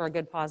uses for a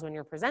good pause when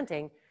you're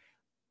presenting,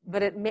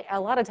 but a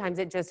lot of times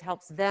it just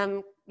helps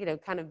them,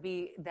 kind of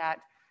be that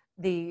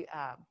the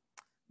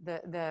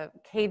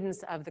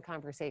cadence of the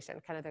conversation,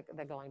 kind of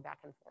the going back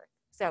and forth.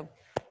 So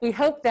we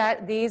hope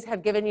that these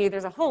have given you,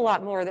 there's a whole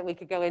lot more that we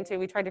could go into.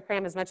 We tried to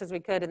cram as much as we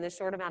could in this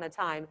short amount of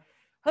time.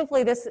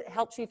 Hopefully this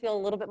helps you feel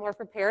a little bit more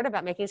prepared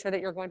about making sure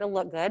that you're going to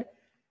look good.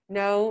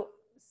 No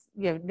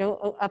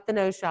up the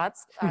nose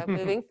shots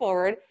moving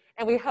forward.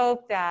 And we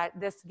hope that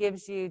this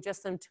gives you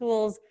just some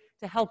tools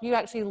to help you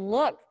actually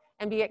look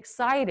and be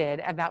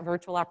excited about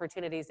virtual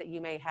opportunities that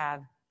you may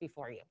have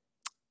before you.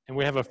 And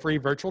we have a free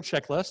virtual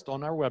checklist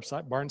on our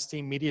website,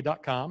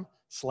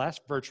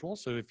 barnsteinmedia.com/virtual.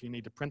 So if you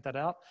need to print that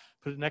out,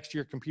 put it next to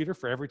your computer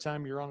for every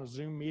time you're on a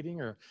Zoom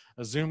meeting or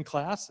a Zoom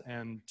class,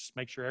 and just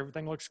make sure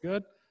everything looks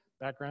good.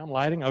 Background,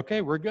 lighting,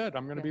 okay, we're good.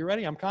 I'm going to be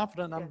ready. I'm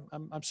confident.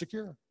 I'm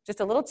secure. Just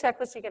a little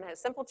checklist you can have,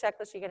 simple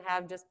checklist you can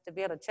have just to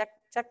be able to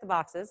check the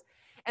boxes.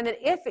 And then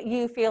if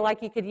you feel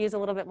like you could use a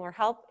little bit more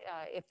help,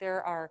 if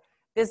there are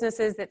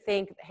businesses that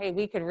think, hey,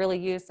 we could really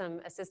use some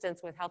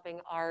assistance with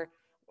helping our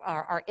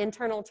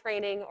internal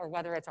training, or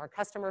whether it's our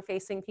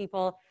customer-facing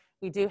people,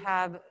 we do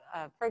have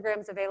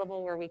programs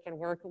available where we can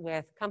work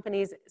with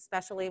companies,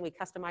 especially. We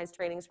customize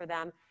trainings for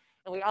them.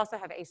 And we also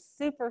have a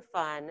super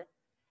fun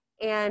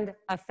and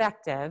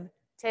effective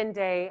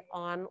 10-day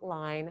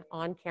online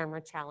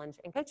on-camera challenge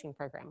and coaching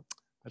program.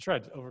 That's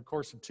right. Over the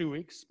course of 2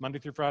 weeks, Monday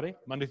through Friday,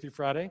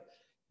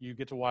 you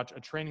get to watch a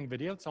training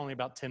video. It's only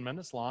about 10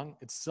 minutes long.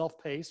 It's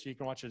self-paced, so you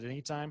can watch it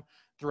anytime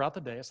throughout the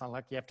day. It's not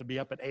like you have to be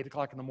up at 8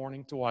 o'clock in the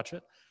morning to watch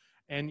it.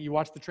 And you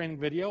watch the training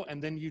video,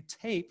 and then you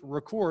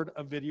record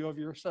a video of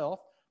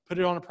yourself, put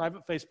it on a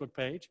private Facebook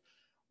page.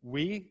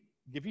 We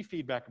give you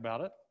feedback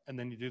about it, and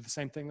then you do the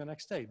same thing the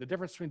next day. The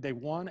difference between day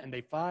 1 and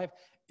day 5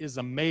 is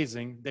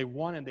amazing. Day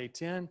 1 and day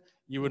 10,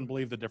 you wouldn't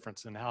believe the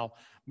difference in how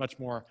much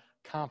more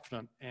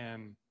confident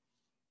and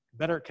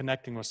better at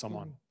connecting with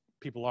someone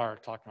people are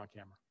talking on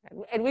camera.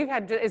 And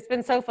it's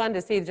been so fun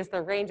to see just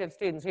the range of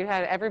students. We've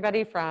had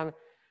everybody from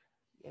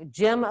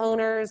gym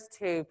owners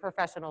to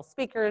professional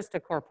speakers to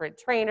corporate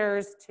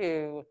trainers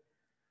to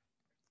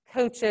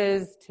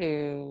coaches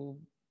to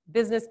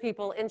business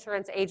people,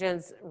 insurance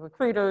agents,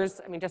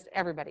 recruiters. I mean, just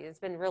everybody. It's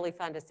been really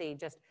fun to see.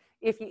 Just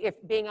if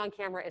being on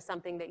camera is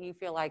something that you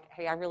feel like,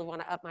 hey, I really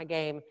want to up my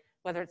game,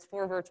 whether it's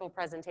for virtual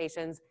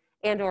presentations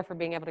and or for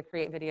being able to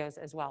create videos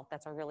as well.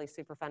 That's a really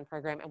super fun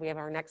program. And we have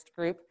our next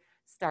group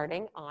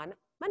starting on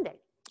Monday.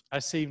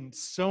 I've seen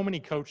so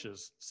many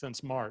coaches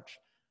since March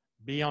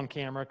be on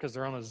camera because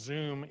they're on a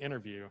Zoom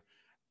interview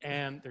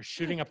and they're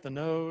shooting up the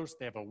nose.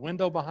 They have a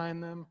window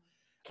behind them.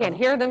 Can't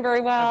hear them very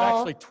well. I've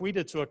actually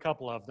tweeted to a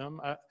couple of them.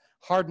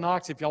 Hard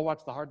Knocks, if y'all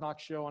watch the Hard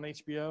Knocks show on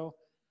HBO,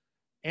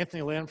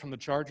 Anthony Lynn from the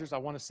Chargers, I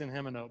want to send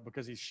him a note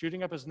because he's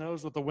shooting up his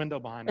nose with the window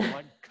behind him. I'm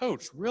like,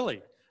 Coach,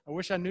 really? I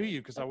wish I knew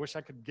you because I wish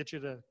I could get you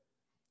to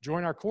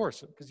join our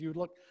course because you would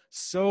look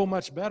so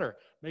much better.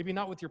 Maybe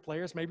not with your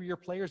players. Maybe your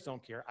players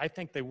don't care. I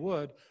think they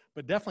would,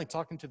 but definitely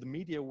talking to the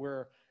media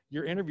where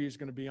your interview is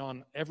going to be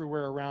on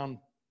everywhere around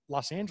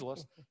Los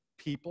Angeles,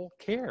 people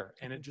care,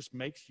 and it just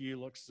makes you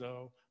look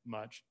so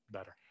much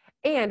better.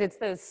 And it's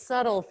those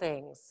subtle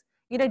things.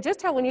 You know,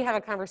 just how when you have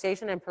a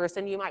conversation in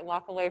person, you might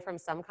walk away from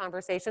some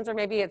conversations, or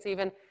maybe it's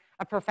even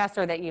a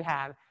professor that you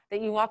have,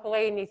 that you walk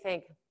away and you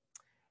think,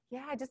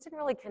 yeah, I just didn't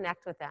really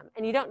connect with them.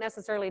 And you don't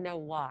necessarily know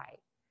why.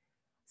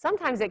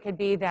 Sometimes it could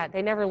be that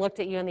they never looked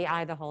at you in the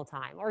eye the whole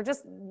time, or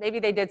just maybe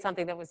they did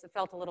something that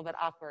felt a little bit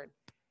awkward.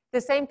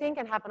 The same thing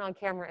can happen on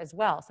camera as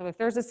well. So if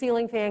there's a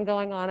ceiling fan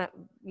going on,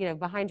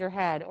 behind your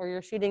head, or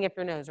you're shooting up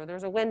your nose, or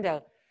there's a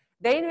window,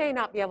 they may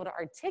not be able to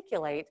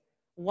articulate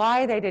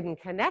why they didn't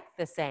connect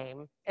the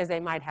same as they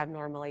might have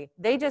normally.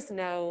 They just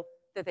know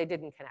that they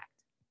didn't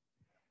connect.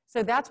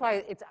 So that's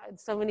why it's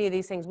so many of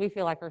these things we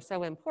feel like are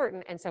so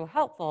important and so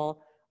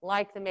helpful,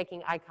 like the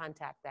making eye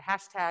contact, the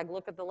hashtag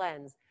look at the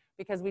lens,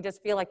 because we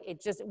just feel like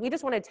we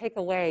just want to take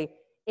away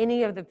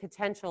any of the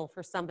potential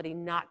for somebody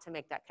not to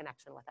make that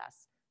connection with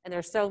us. And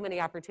there's so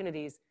many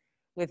opportunities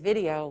with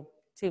video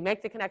to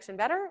make the connection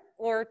better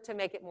or to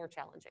make it more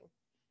challenging.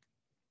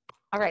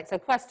 All right, so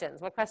questions.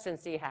 What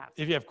questions do you have?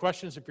 If you have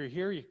questions, if you're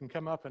here, you can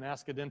come up and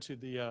ask it into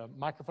the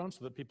microphone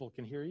so that people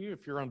can hear you.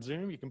 If you're on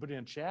Zoom, you can put it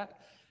in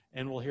chat,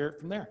 and we'll hear it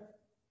from there.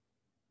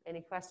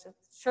 Any questions?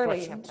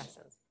 Surely you have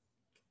questions.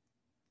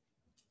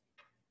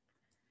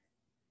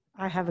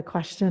 I have a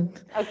question.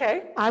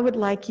 Okay. I would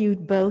like you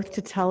both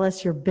to tell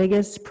us your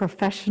biggest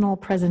professional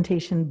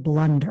presentation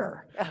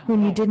blunder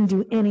when you didn't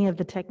do any of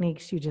the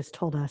techniques you just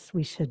told us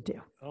we should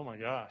do. Oh my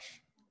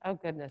gosh. Oh,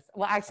 goodness.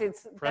 Well, actually,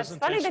 that's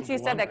funny that Presentation you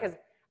said that, blunder. because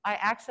I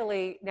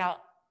actually, now,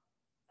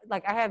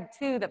 like, I have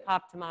two that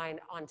pop to mind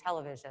on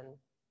television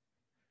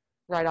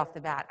right off the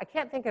bat. I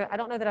can't think of, I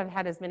don't know that I've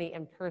had as many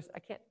in person. I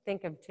can't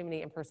think of too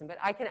many in person, but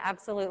I can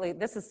absolutely,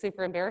 this is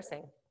super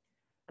embarrassing.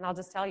 And I'll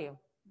just tell you.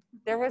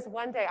 There was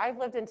one day, I've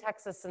lived in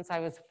Texas since I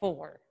was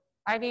 4.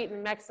 I've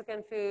eaten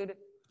Mexican food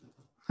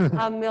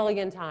a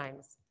million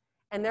times.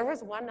 And there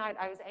was one night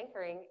I was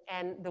anchoring,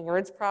 and the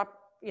words pop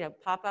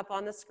up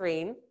on the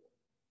screen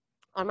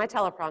on my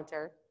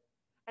teleprompter,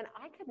 and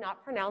I could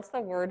not pronounce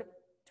the word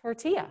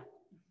tortilla.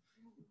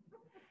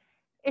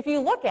 If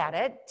you look at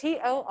it,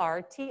 Tortilla,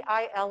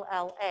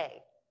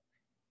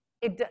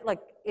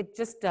 it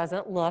just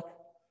doesn't look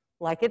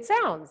like it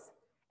sounds.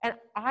 And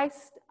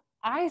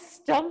I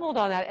stumbled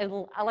on that,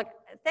 and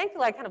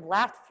thankfully I kind of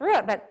laughed through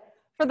it, but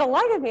for the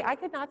life of me, I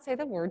could not say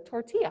the word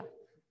tortilla.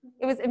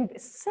 It was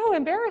so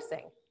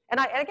embarrassing. And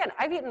again,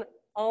 I've eaten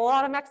a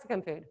lot of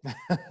Mexican food.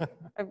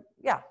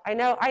 Yeah, I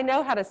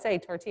know how to say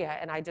tortilla,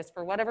 and I just,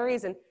 for whatever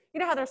reason, you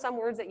know how there's some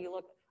words that you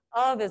look,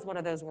 of is one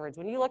of those words.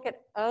 When you look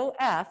at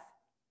OF,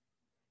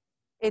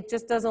 it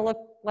just doesn't look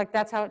like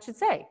that's how it should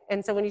say.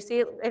 And so when you see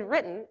it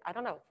written, I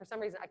don't know, for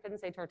some reason I couldn't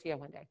say tortilla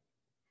one day.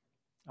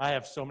 I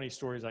have so many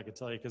stories I could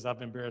tell you because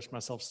I've embarrassed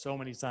myself so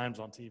many times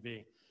on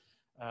TV.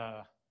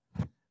 I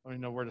don't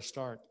even know where to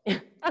start.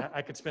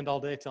 I could spend all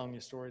day telling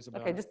you stories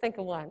about Okay, just think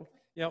of one.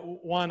 Yeah,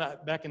 one,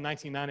 back in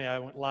 1990, I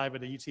went live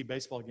at a UT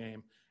baseball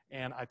game,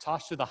 and I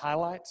tossed through the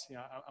highlights. You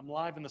know, I'm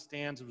live in the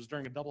stands. It was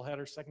during a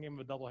doubleheader, second game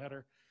of a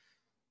doubleheader.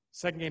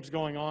 Second game's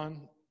going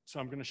on, so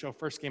I'm going to show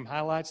first game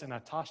highlights, and I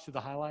tossed through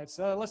the highlights.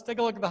 Let's take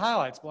a look at the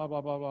highlights, blah,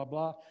 blah, blah, blah,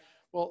 blah.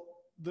 Well,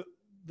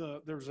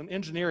 there was an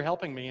engineer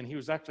helping me, and he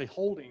was actually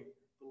holding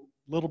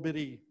little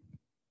bitty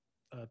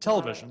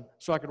television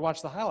so I could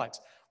watch the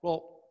highlights.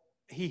 Well,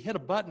 he hit a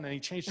button, and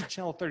he changed to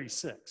channel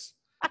 36.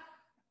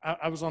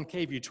 I was on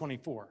KVUE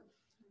 24.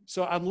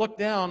 So I look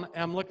down,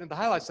 and I'm looking at the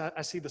highlights.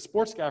 I see the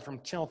sports guy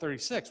from channel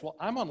 36. Well,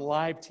 I'm on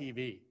live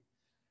TV.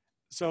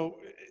 So,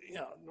 you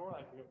know, normally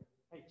I can go,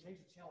 hey, change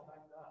the channel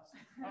back to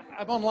us.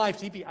 I'm on live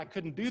TV. I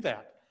couldn't do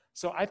that.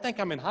 So I think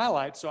I'm in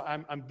highlights. So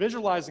I'm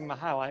visualizing the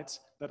highlights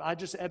that I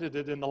just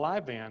edited in the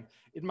live van.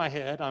 In my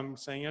head, I'm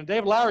saying, you know,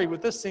 Dave Lowry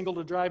with this single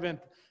to drive in,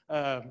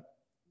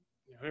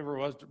 whoever it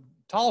was,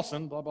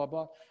 Tolson, blah, blah,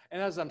 blah.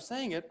 And as I'm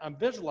saying it, I'm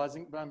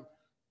visualizing, but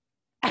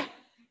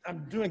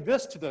I'm doing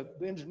this to the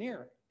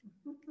engineer.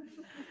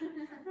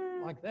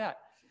 Like that.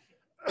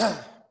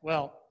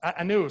 Well,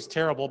 I knew it was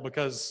terrible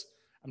because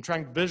I'm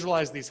trying to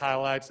visualize these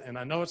highlights, and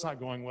I know it's not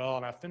going well,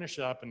 and I finish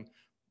up, and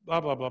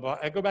blah, blah, blah, blah.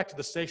 I go back to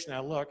the station,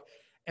 and I look,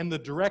 and the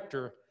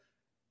director,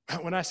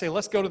 when I say,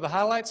 let's go to the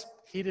highlights,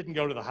 he didn't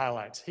go to the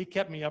highlights. He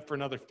kept me up for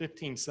another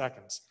 15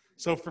 seconds.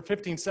 So for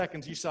 15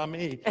 seconds, you saw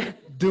me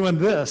doing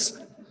this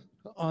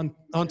on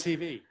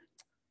TV.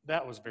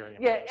 That was very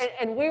embarrassing.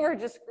 Yeah, and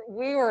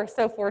we were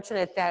so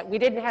fortunate that we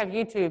didn't have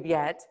YouTube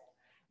yet,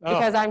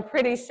 because I'm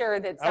pretty sure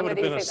that some of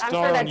these things, I'm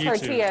sure that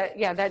tortilla,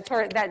 yeah, that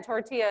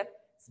tortilla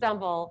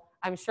stumble,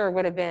 I'm sure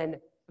would have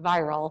been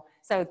viral.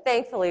 So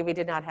thankfully, we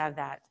did not have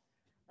that.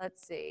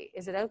 Let's see.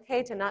 Is it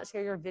okay to not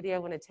share your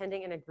video when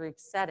attending in a group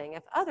setting?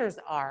 If others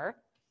are,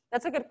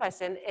 that's a good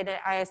question, and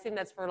I assume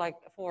that's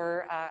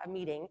for a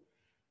meeting.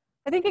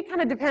 I think it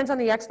kind of depends on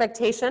the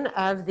expectation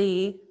of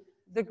the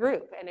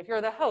group, and if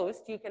you're the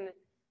host, you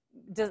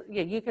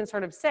can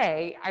sort of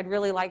say, I'd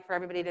really like for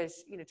everybody to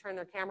turn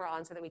their camera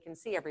on so that we can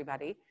see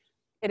everybody.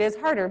 It is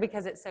harder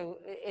because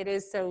it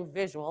is so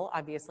visual,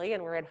 obviously,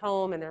 and we're at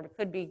home and there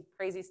could be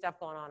crazy stuff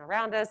going on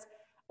around us,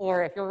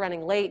 or if you're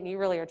running late and you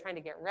really are trying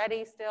to get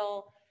ready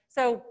still.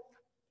 So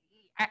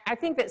I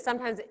think that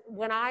sometimes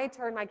when I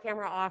turn my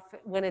camera off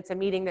when it's a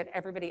meeting that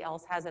everybody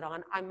else has it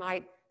on, I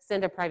might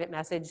send a private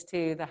message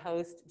to the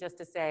host just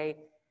to say,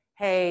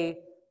 hey,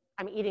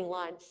 I'm eating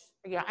lunch.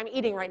 I'm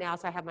eating right now,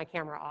 so I have my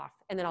camera off,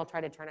 and then I'll try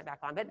to turn it back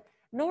on. But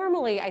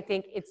normally, I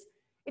think it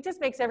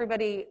just makes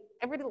everybody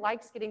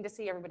likes getting to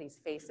see everybody's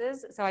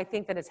faces. So I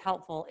think that it's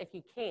helpful, if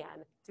you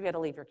can, to be able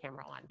to leave your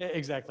camera on.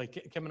 Exactly.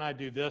 Kim and I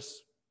do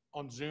this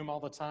on Zoom all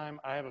the time.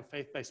 I have a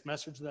faith-based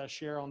message that I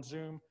share on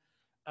Zoom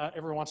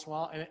every once in a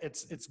while, and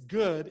it's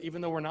good,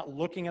 even though we're not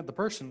looking at the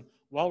person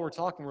while we're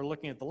talking. We're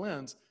looking at the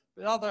lens.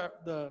 But all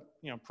the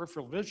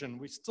peripheral vision,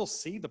 we still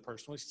see the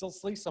person. We still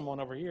see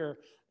someone over here,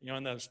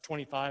 in those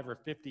 25 or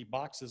 50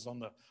 boxes on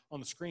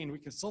the screen. We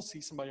can still see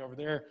somebody over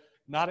there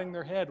nodding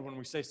their head when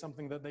we say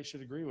something that they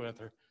should agree with,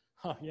 or,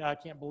 yeah, I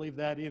can't believe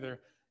that either.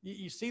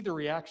 You see the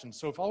reaction.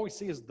 So if all we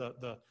see is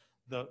the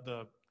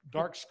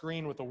dark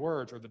screen with the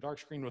words or the dark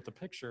screen with the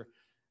picture,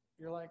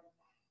 you're like,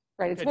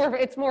 right.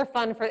 Okay. It's more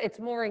fun it's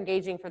more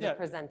engaging for the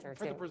presenter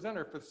for too. the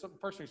presenter, for the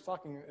person who's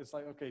talking, it's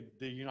like, okay,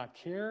 do you not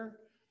care?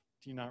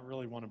 Do you not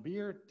really want to be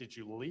here? Did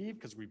you leave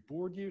because we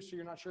bored you so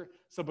you're not sure?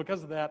 So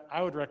because of that,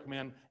 I would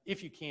recommend,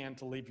 if you can,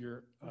 to leave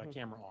your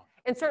camera on.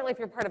 And certainly if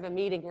you're part of a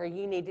meeting where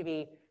you need to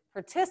be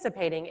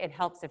participating, it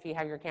helps if you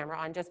have your camera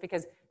on, just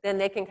because then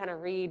they can kind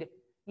of read,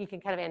 you can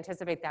kind of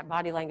anticipate that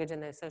body language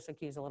and the social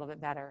cues a little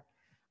bit better.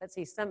 Let's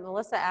see,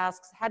 Melissa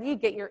asks, how do you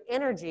get your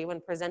energy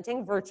when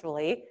presenting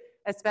virtually,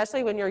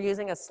 especially when you're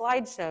using a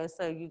slideshow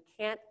so you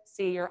can't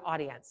see your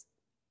audience?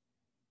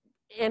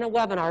 In a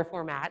webinar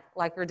format,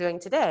 like we're doing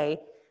today,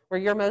 where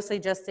you're mostly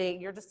just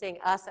seeing, you're just seeing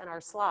us and our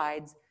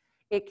slides,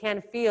 it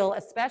can feel,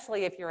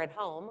 especially if you're at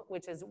home,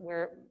 which is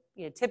where,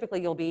 you know,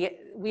 typically you'll be,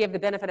 we have the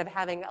benefit of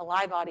having a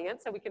live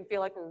audience, so we can feel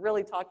like we're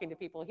really talking to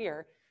people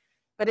here.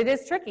 But it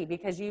is tricky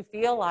because you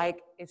feel like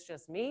it's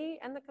just me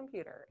and the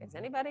computer. Is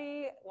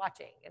anybody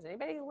watching? Is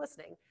anybody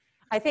listening?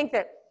 I think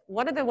that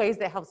one of the ways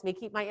that helps me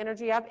keep my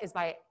energy up is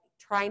by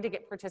trying to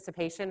get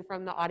participation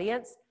from the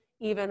audience,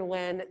 even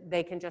when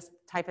they can just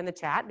type in the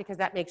chat, because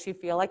that makes you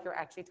feel like you're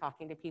actually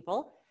talking to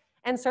people.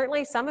 And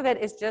certainly some of it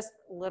is just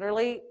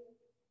literally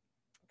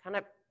kind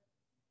of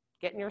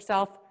getting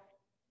yourself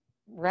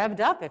revved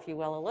up, if you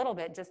will, a little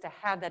bit, just to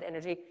have that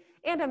energy.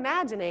 And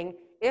imagining,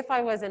 if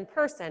I was in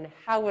person,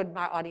 how would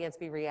my audience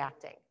be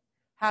reacting?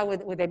 How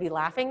would they be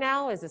laughing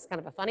now? Is this kind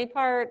of a funny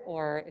part,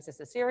 or is this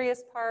a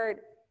serious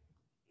part?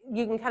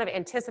 You can kind of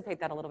anticipate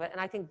that a little bit,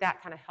 and I think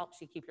that kind of helps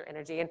you keep your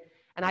energy. And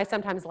I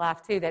sometimes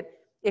laugh too, that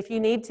if you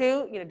need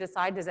to, you know,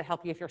 decide, does it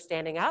help you if you're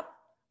standing up,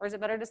 or is it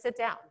better to sit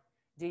down?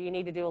 Do you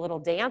need to do a little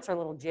dance or a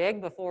little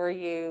jig before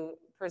you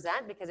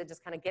present, because it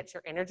just kind of gets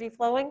your energy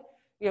flowing?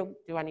 You know,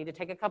 do I need to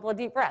take a couple of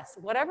deep breaths?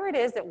 Whatever it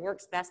is that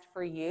works best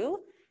for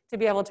you to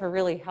be able to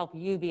really help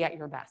you be at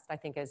your best, I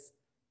think is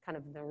kind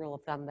of the rule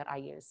of thumb that I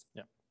use.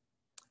 Yeah.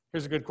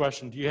 Here's a good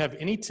question. Do you have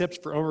any tips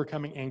for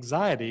overcoming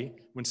anxiety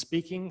when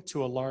speaking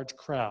to a large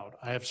crowd?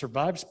 I have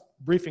survived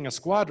briefing a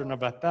squadron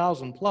of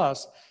 1,000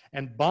 plus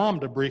and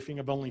bombed a briefing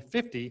of only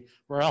 50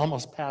 where I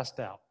almost passed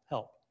out.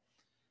 Help.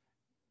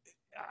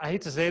 I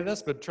hate to say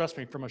this, but trust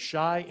me, from a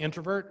shy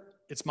introvert,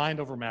 it's mind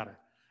over matter.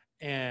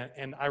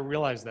 And I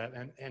realize that.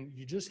 And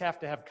you just have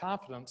to have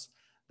confidence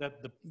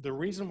that the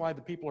reason why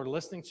the people are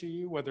listening to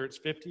you, whether it's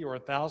 50 or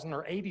 1,000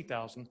 or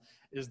 80,000,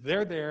 is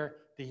they're there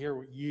to hear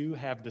what you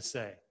have to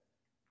say.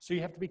 So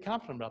you have to be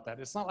confident about that.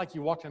 It's not like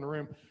you walked in a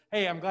room,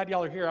 hey, I'm glad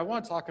y'all are here. I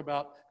want to talk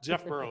about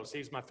Jeff Burrows.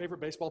 He's my favorite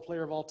baseball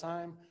player of all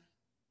time.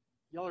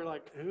 Y'all are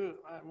like, who,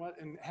 what?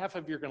 And half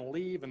of you are going to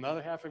leave, and the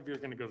other half of you are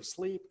going to go to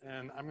sleep,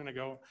 and I'm going to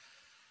go,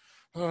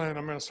 oh, and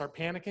I'm going to start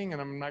panicking,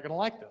 and I'm not going to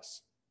like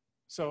this.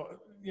 So,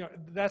 you know,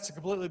 that's a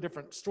completely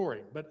different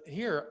story. But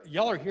here,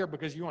 y'all are here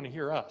because you want to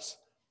hear us.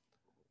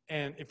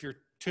 And if you're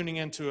tuning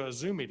into a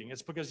Zoom meeting,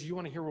 it's because you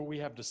want to hear what we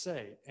have to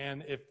say.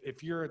 And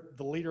if you're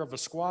the leader of a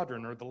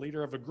squadron or the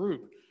leader of a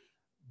group,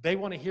 they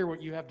want to hear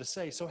what you have to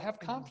say. So have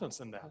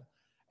confidence in that.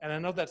 And I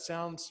know that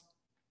sounds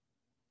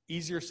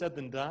easier said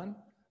than done,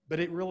 but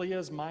it really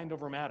is mind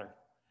over matter.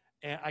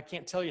 And I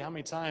can't tell you how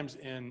many times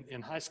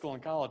in high school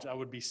and college I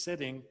would be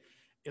sitting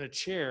in a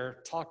chair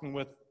talking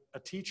with a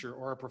teacher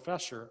or a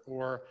professor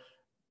or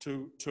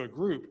to a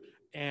group,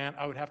 and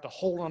I would have to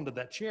hold on to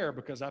that chair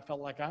because I felt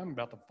like I'm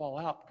about to fall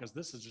out because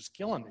this is just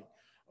killing me.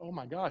 Oh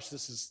my gosh,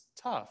 this is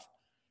tough.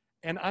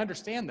 And I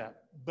understand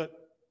that,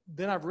 but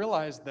then I've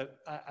realized that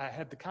I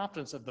had the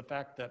confidence of the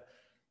fact that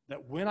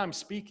when I'm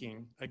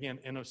speaking, again,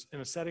 in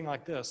a setting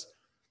like this,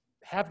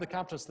 have the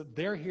confidence that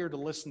they're here to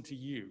listen to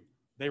you.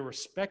 They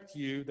respect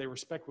you, they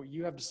respect what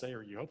you have to say,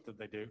 or you hope that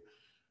they do.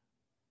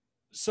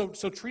 So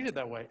treat it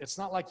that way. It's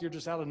not like you're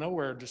just out of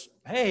nowhere, just,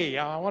 hey,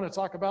 I want to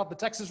talk about the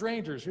Texas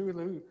Rangers.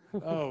 Who?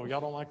 Oh,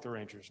 y'all don't like the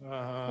Rangers.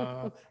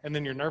 And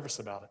then you're nervous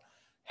about it.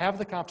 Have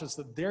the confidence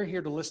that they're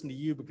here to listen to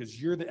you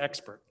because you're the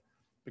expert,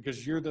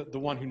 because you're the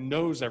one who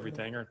knows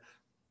everything or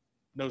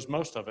knows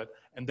most of it,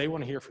 and they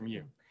want to hear from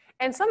you.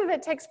 And some of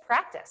it takes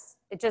practice.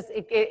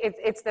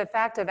 It's the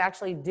fact of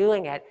actually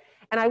doing it.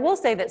 And I will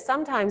say that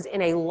sometimes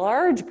in a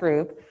large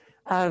group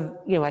of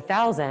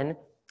 1,000,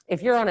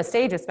 if you're on a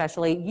stage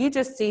especially, you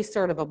just see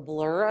sort of a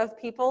blur of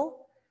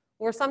people.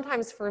 Or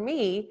sometimes for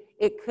me,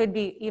 it could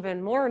be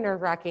even more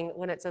nerve-wracking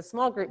when it's a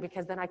small group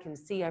because then I can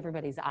see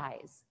everybody's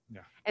eyes.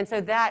 Yeah. And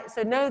so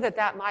know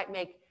that might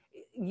make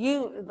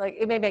you, like,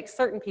 it may make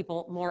certain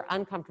people more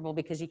uncomfortable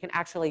because you can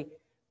actually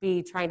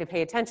be trying to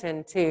pay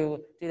attention to,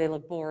 do they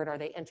look bored? Are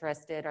they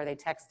interested? Are they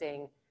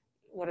texting?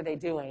 What are they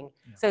doing?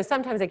 Yeah. So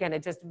sometimes, again,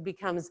 it just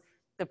becomes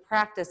the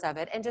practice of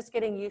it and just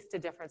getting used to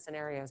different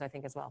scenarios, I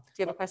think, as well.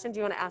 Do you have a question? Do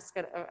you want to ask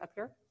it up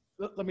here?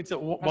 Let me tell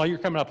you, while you're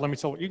coming up, let me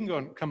tell you, you can go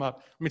and come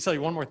up. Let me tell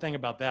you one more thing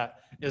about that,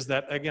 is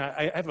that, again,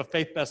 I have a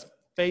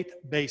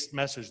faith-based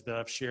message that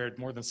I've shared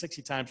more than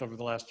 60 times over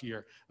the last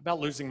year about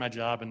losing my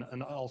job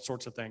and all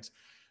sorts of things.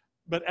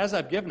 But as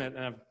I've given it,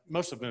 and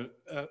most of it,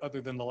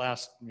 other than the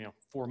last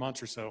 4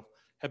 months or so,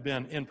 have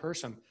been in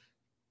person,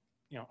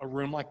 a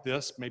room like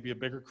this, maybe a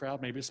bigger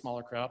crowd, maybe a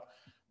smaller crowd,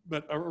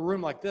 but a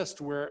room like this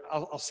to where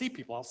I'll see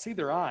people, I'll see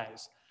their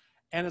eyes.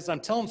 And as I'm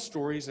telling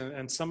stories,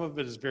 and some of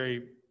it is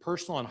very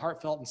personal and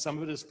heartfelt, and some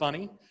of it is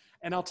funny,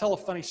 and I'll tell a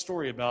funny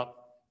story about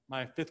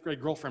my 5th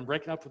grade girlfriend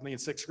breaking up with me in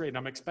 6th grade, and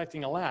I'm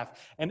expecting a laugh,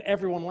 and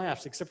everyone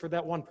laughs except for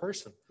that one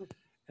person. And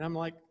I'm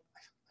like, I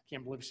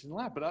can't believe she didn't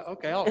laugh, but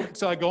okay.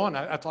 So I go on,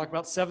 I talk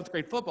about 7th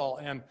grade football,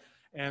 and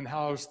and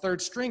how I was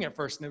third string at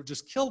first and it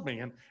just killed me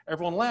and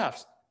everyone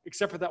laughs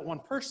except for that one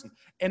person.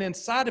 And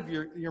inside of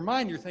your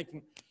mind, you're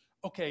thinking,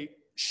 okay,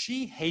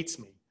 she hates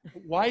me.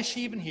 Why is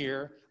she even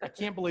here? I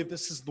can't believe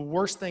this is the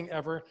worst thing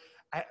ever.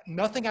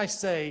 Nothing I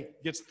say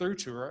gets through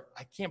to her.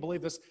 I can't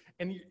believe this.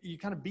 And you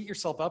kind of beat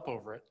yourself up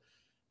over it.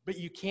 But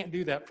you can't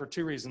do that for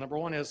two reasons. Number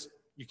one is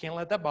you can't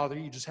let that bother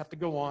you. You just have to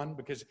go on,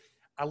 because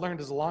I learned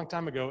as a long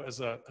time ago as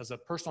a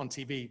person on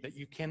TV that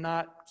you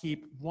cannot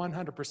keep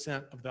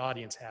 100% of the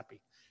audience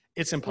happy.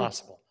 It's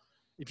impossible.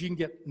 If you can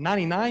get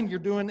 99, you're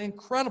doing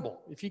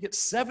incredible. If you get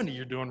 70,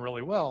 you're doing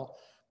really well.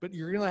 But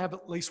you're going to have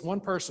at least one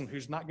person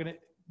who's not going to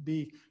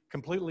be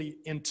completely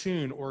in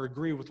tune or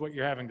agree with what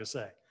you're having to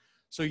say.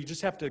 So you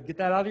just have to get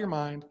that out of your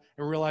mind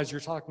and realize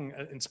you're talking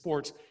in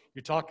sports,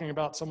 you're talking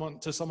about someone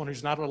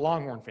who's not a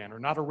Longhorn fan or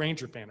not a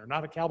Ranger fan or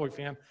not a Cowboy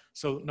fan.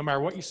 So no matter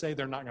what you say,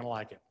 they're not going to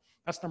like it.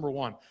 That's number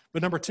one.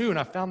 But number two, and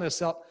I found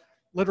this out,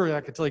 literally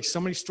I could tell you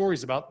so many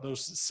stories about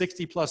those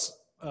 60 plus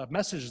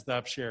messages that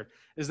I've shared,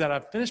 is that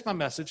I've finished my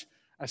message,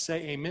 I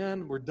say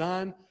amen, we're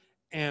done,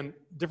 and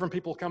different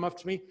people come up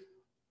to me.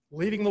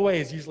 Leading the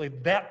way is usually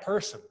that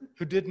person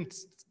who didn't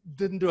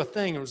do a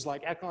thing. It was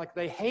like acting like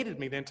they hated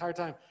me the entire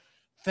time.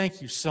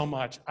 Thank you so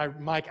much.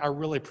 Mike, I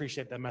really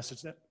appreciate that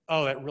message. That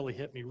really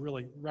hit me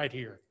really right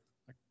here.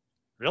 Like,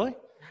 really?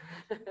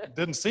 It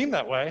didn't seem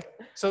that way.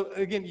 So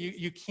again,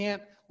 you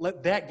can't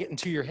let that get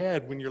into your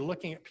head when you're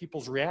looking at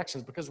people's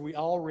reactions, because we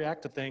all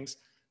react to things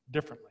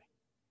differently.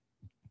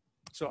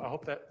 So I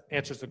hope that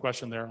answers the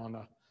question there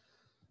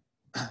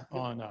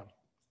on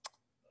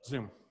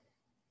Zoom.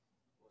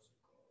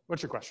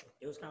 What's your question?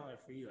 It was kind of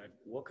like for you, like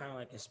what kind of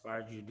like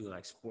inspired you to do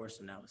like sports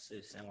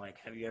analysis, and like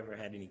have you ever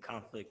had any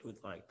conflict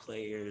with like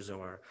players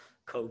or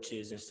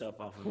coaches and stuff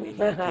off of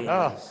making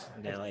opinions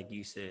that like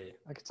you said?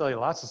 I could tell you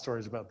lots of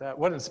stories about that.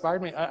 What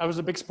inspired me? I was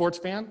a big sports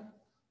fan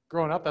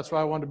growing up. That's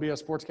why I wanted to be a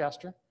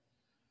sportscaster.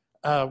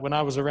 When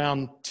I was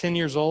around 10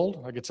 years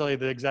old, I could tell you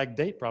the exact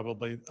date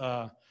probably.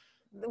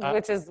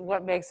 Which is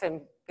what makes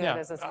him good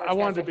as a sportscaster. I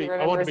wanted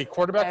to be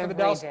quarterback for the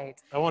Dallas. Date.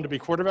 I wanted to be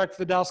quarterback for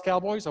the Dallas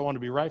Cowboys. I wanted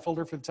to be right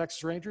fielder for the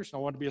Texas Rangers. And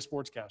I wanted to be a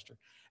sportscaster.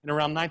 And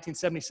around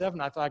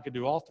 1977, I thought I could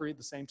do all three at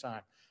the same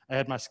time. I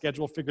had my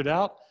schedule figured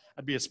out.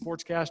 I'd be a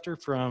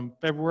sportscaster from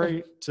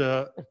February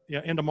to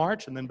end of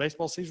March, and then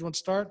baseball season would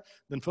start,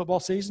 then football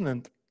season,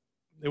 and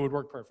it would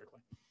work perfectly.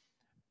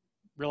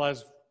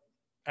 Realized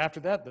after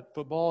that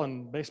football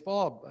and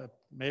baseball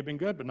may have been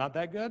good, but not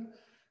that good.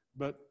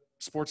 But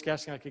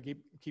sportscasting, I could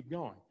keep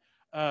going.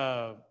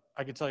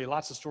 I could tell you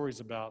lots of stories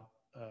about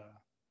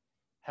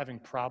having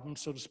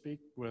problems, so to speak,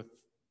 with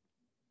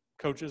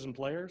coaches and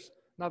players.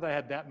 Not that I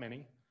had that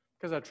many,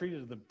 because I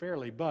treated them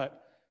fairly,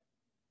 but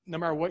no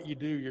matter what you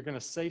do, you're going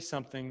to say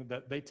something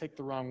that they take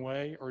the wrong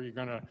way, or you're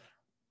going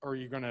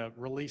to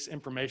release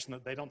information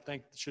that they don't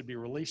think should be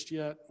released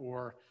yet,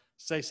 or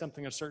say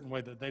something a certain way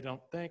that they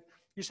don't think.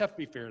 You just have to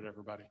be fair to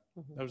everybody.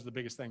 Mm-hmm. That was the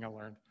biggest thing I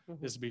learned,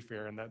 is to be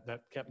fair, and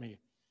that kept me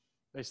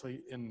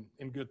basically in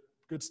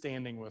good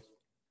standing with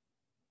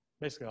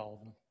basically all of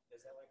them.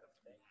 Is that like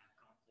a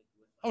conflict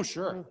with? Oh,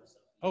 sure.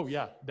 Oh,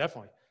 yeah,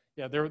 definitely.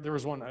 Yeah, there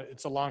was one.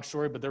 It's a long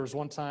story, but there was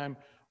one time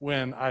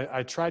when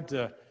I tried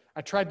to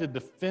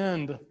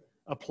defend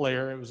a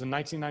player. It was in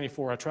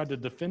 1994. I tried to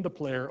defend a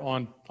player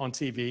on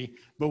TV,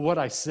 but what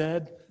I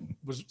said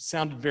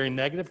sounded very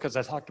negative, because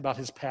I talked about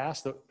his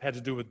past that had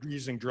to do with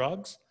using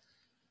drugs.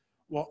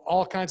 Well,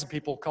 all kinds of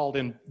people called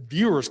in,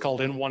 viewers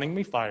called in wanting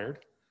me fired.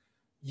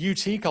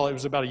 UT called, it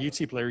was about a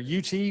UT player.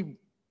 UT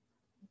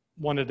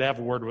wanted to have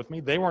a word with me.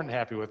 They weren't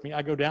happy with me.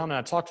 I go down and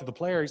I talk to the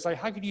player. He's like,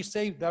 how could you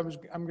say that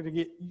I'm going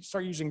to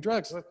start using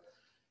drugs? Like,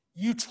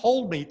 you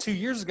told me 2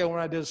 years ago when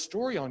I did a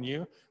story on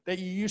you that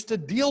you used to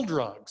deal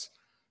drugs.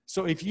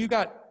 So if you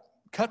got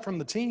cut from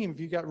the team, if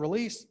you got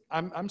released,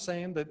 I'm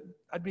saying that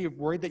I'd be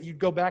worried that you'd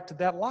go back to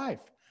that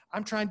life.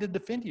 I'm trying to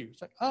defend you.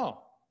 It's like,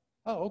 oh,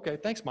 okay.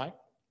 Thanks, Mike.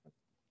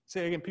 See,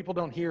 again, people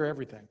don't hear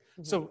everything.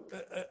 Mm-hmm. So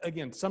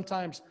again,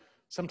 sometimes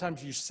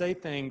you say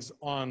things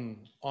on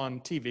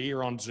TV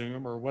or on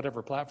Zoom or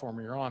whatever platform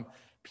you're on,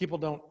 people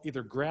don't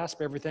either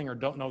grasp everything or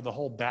don't know the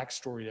whole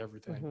backstory to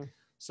everything. Mm-hmm.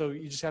 So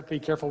you just have to be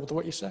careful with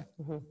what you say.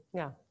 Mm-hmm.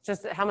 Yeah,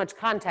 just how much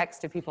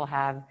context do people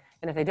have?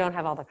 And if they don't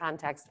have all the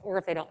context, or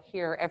if they don't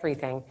hear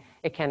everything,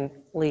 it can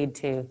lead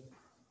to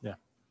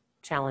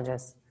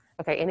challenges.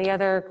 Okay, any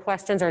other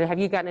questions, or have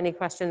you gotten any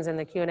questions in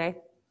the Q&A? I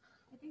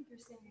think you're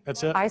saying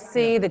that's it. I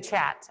see the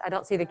chat. I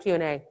don't see the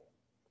Q&A.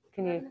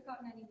 Can you? I haven't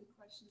gotten any new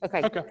questions.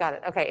 Okay, got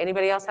it. Okay,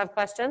 anybody else have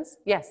questions?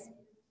 Yes.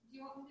 Do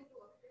you want me to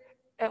go up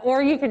there?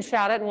 Or you can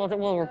shout it and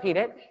we'll repeat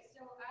it. Okay,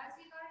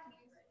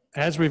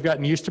 so as we've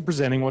gotten used to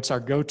presenting, what's our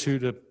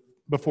go-to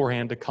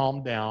beforehand to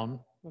calm down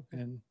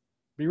and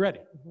be ready?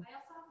 Mm-hmm.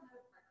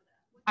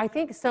 I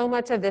think so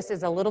much of this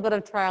is a little bit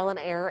of trial and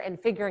error and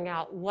figuring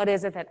out what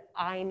is it that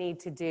I need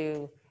to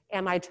do.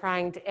 Am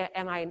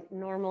I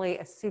normally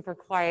a super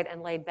quiet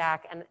and laid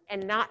back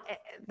and not,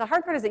 the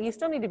hard part is that you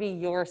still need to be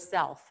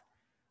yourself,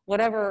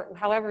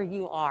 however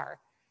you are.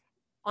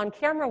 On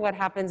camera, what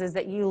happens is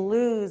that you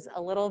lose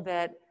a little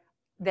bit,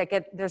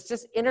 there's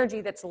just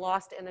energy that's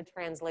lost in the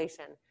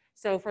translation.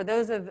 So for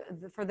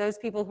those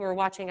people who are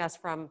watching us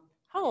from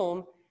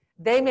home,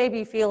 they may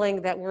be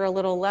feeling that we're a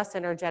little less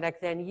energetic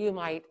than you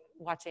might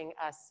watching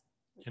us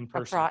in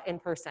person. in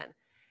person.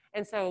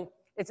 And so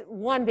it's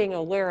one, being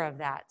aware of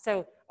that.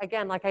 So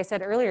again, like I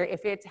said earlier,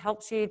 if it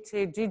helps you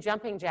to do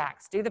jumping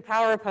jacks, do the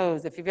power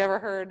pose. If you've ever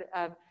heard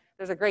of,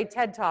 there's a great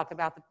TED talk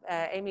about the,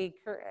 Amy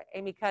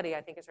Cuddy,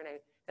 I think is her name,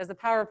 does the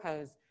power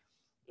pose.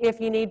 If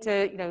you need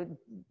to,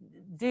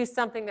 do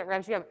something that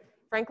revs you up.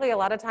 Frankly, a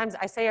lot of times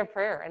I say a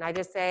prayer and I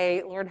just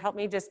say, Lord, help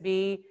me just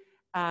be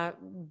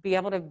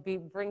able to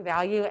bring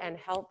value and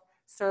help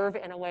serve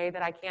in a way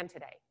that I can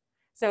today.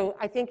 So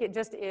I think it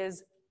just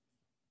is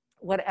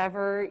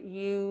whatever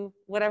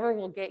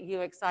will get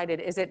you excited.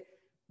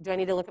 Do I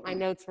need to look at my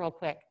notes real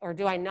quick, or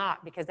do I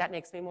not, because that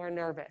makes me more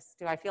nervous?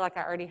 Do I feel like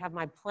I already have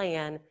my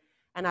plan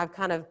and I've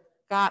kind of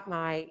got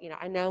my,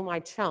 I know my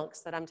chunks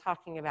that I'm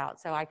talking about,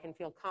 so I can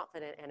feel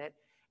confident in it.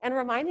 And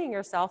reminding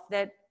yourself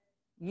that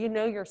you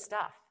know your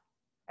stuff.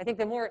 I think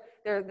the more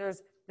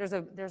there's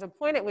a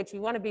point at which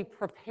you want to be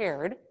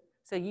prepared,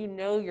 so you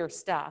know your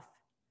stuff,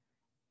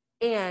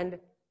 and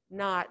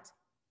not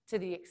to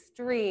the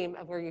extreme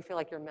of where you feel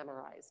like you're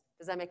memorized.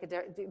 Does that make a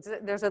difference?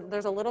 There's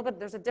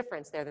a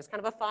difference there. There's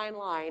kind of a fine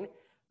line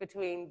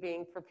between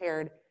being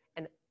prepared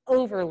and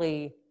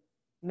overly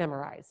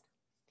memorized.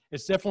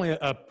 It's definitely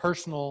a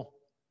personal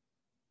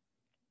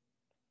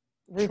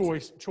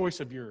choice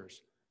of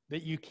yours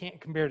that you can't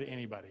compare to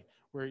anybody,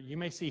 where you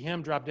may see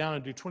him drop down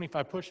and do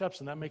 25 push-ups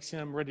and that makes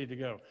him ready to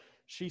go.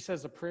 She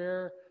says a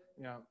prayer,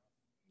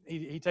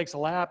 he takes a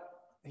lap,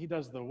 he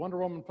does the Wonder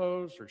Woman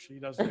pose, or she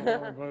does the Wonder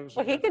Woman pose.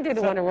 Well, he can do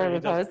the Wonder Woman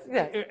pose.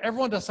 Yeah.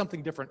 Everyone does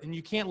something different, and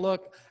you can't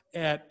look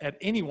at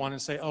anyone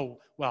and say, oh,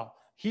 well,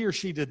 he or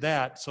she did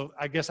that, so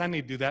I guess I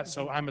need to do that,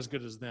 so I'm as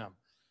good as them.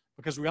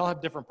 Because we all have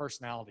different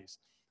personalities.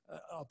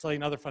 I'll tell you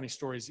another funny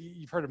story.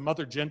 You've heard of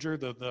Mother Ginger,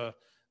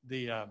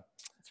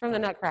 it's from the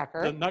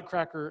Nutcracker. The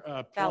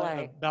Nutcracker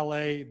ballet. How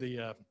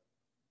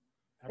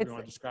do you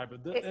want to describe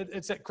it?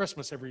 It's at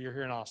Christmas every year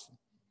here in Austin.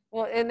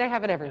 Well, and they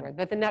have it everywhere,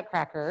 but the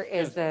Nutcracker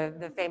is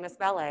the famous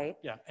ballet.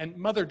 Yeah, and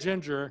Mother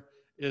Ginger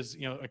is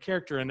a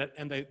character in it,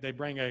 and they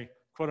bring a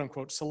quote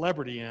unquote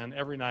celebrity in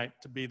every night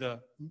to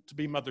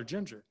be Mother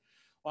Ginger.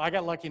 Well, I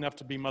got lucky enough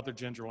to be Mother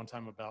Ginger one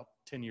time about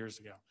 10 years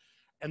ago.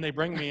 And they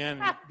bring me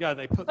in, and God,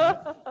 they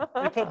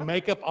put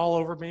makeup all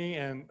over me,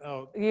 and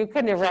you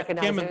couldn't have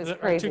recognized Kim it. It was and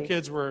crazy. our two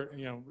kids were,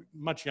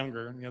 much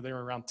younger. They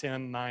were around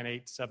 10, 9,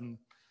 8, 7,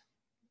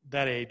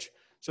 that age.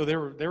 So they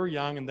were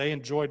young, and they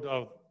enjoyed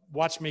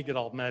watch me get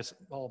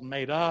all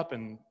made up,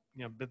 and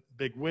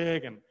big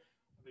wig and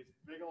these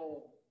big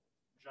old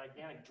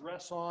gigantic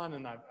dress on,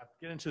 and I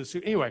get into the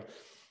suit. Anyway,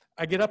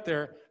 I get up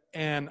there,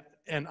 and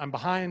I'm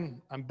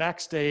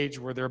backstage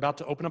where they're about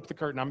to open up the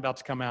curtain. I'm about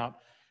to come out.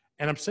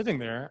 And I'm sitting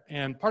there,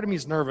 and part of me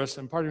is nervous,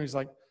 and part of me is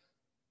like,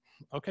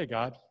 okay,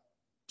 God,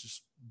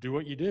 just do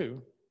what you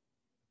do,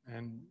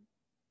 and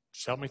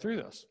just help me through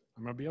this.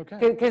 I'm going to be okay.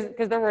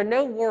 Because there were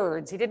no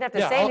words. He didn't have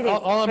to say anything.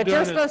 But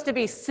you're supposed to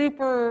be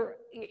super,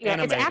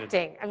 it's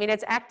acting. I mean,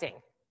 it's acting,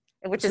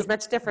 which is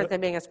much different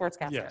than being a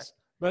sportscaster. Yes.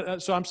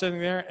 But so I'm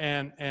sitting there,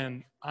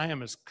 and I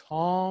am as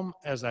calm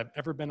as I've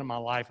ever been in my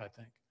life, I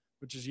think,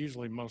 which is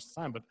usually most of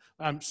the time. But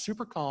I'm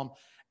super calm,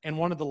 and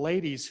one of the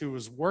ladies who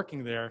was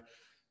working there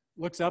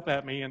looks up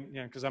at me, and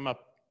because I'm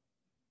up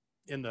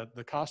in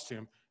the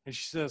costume, and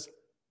she says,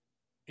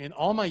 in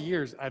all my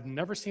years, I've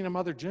never seen a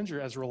Mother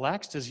Ginger as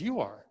relaxed as you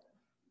are.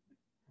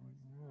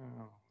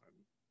 Oh,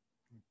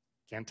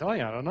 can't tell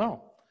you, I don't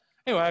know.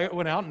 Anyway, I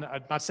went out, and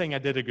I'm not saying I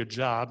did a good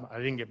job. I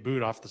didn't get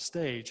booed off the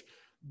stage,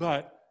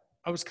 but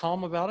I was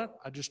calm about it.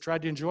 I just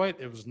tried to enjoy it.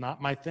 It was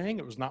not my thing.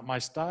 It was not my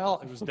style.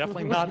 It was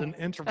definitely not an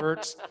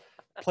introvert's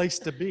place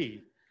to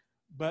be.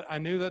 But I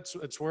knew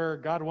it's where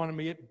God wanted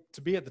me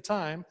to be at the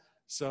time.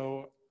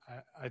 So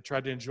I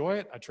tried to enjoy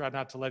it. I tried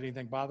not to let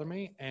anything bother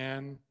me,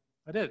 and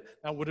I did.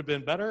 Now, it would have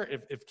been better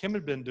if Kim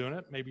had been doing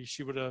it. Maybe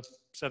she would have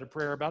said a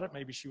prayer about it.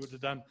 Maybe she would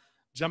have done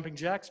jumping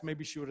jacks.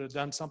 Maybe she would have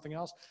done something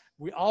else.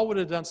 We all would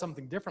have done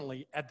something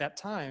differently at that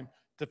time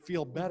to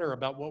feel better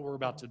about what we're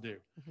about to do.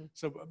 Mm-hmm.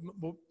 So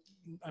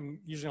I'm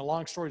using a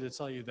long story to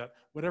tell you that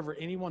whatever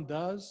anyone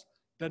does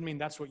doesn't mean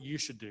that's what you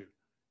should do.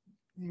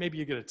 Maybe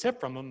you get a tip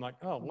from them like,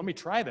 oh, let me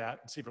try that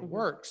and see if it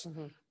works.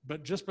 Mm-hmm.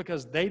 But just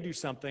because they do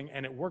something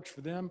and it works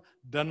for them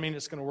doesn't mean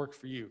it's going to work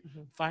for you.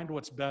 Mm-hmm. Find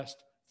what's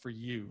best for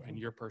you and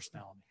your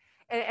personality.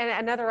 And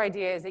another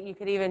idea is that you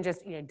could even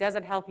just, does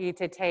it help you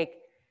to take,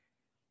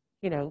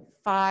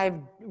 5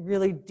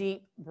 really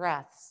deep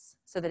breaths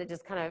so that it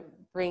just kind of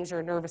brings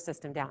your nervous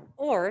system down?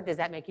 Or does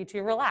that make you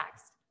too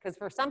relaxed? Because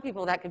for some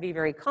people that could be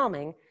very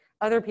calming.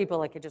 Other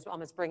people, it could just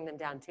almost bring them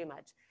down too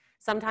much.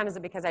 Sometimes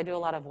because I do a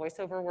lot of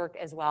voiceover work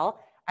as well,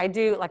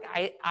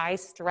 I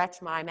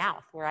stretch my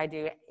mouth where I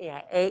do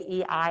A,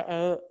 E, I,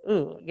 O,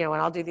 U.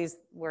 And I'll do these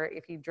where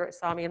if you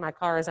saw me in my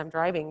car as I'm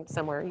driving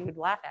somewhere, you'd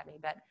laugh at me.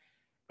 But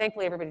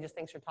thankfully, everybody just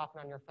thinks you're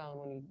talking on your phone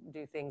when you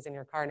do things in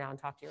your car now and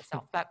talk to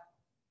yourself.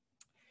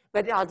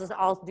 But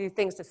I'll do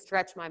things to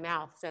stretch my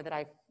mouth so that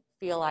I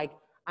feel like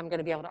I'm going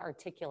to be able to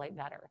articulate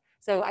better.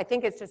 So I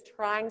think it's just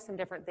trying some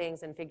different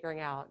things and figuring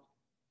out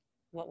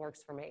what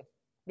works for me.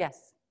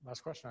 Yes.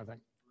 Last question, I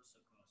think.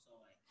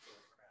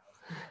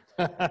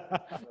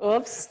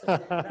 Oops. It's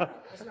not bad.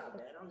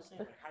 I'm just saying,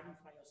 like, how do you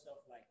find yourself,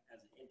 like, as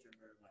an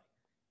introvert, like,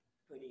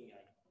 putting,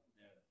 like,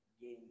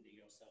 getting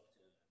yourself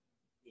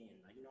to in,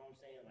 like, you know what I'm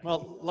saying? Like,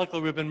 Well,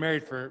 luckily we've been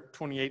married for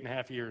 28 and a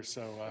half years,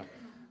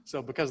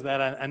 so because of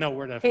that, I know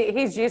where to.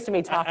 He's used to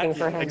me talking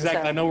for him.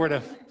 Exactly, so. I know where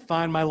to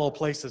find my little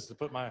places to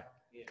put my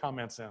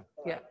comments in.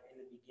 Yeah. In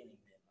the beginning,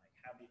 then, like,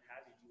 how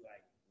did you,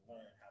 like,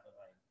 learn how to,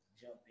 like,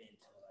 jump into,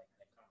 like,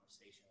 that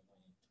conversation when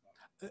you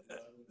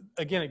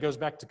talk? Again, it goes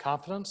back to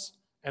confidence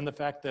and the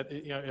fact that,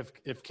 you know,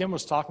 if Kim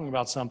was talking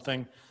about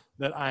something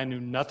that I knew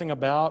nothing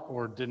about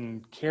or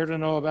didn't care to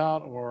know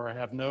about or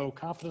have no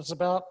confidence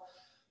about,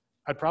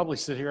 I'd probably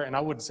sit here and I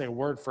wouldn't say a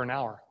word for an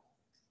hour.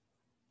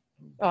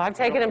 Oh, I've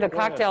taken him to Go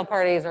ahead. cocktail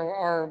parties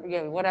or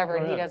you know, whatever,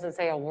 and he ahead. doesn't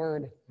say a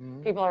word.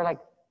 Mhm. People are like,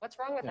 what's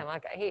wrong with him?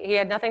 Like, he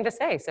had nothing to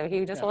say, so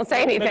he just Yeah. won't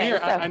say anything. But here,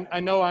 so. I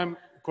know I'm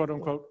quote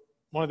unquote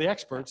one of the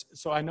experts,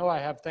 so I know I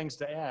have things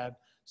to add.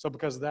 So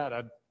because of that,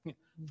 I'd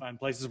find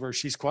places where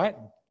she's quiet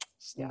and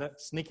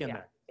sneak in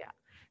there. Yeah.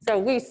 So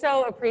we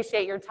so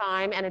appreciate your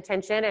time and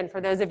attention. And for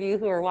those of you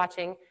who are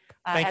watching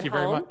Thank at you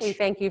very home, much. we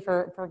thank you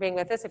for being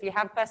with us. If you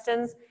have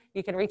questions,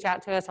 you can reach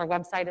out to us. Our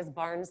website is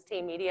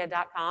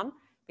barnesteammedia.com.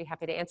 Be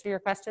happy to answer your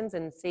questions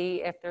and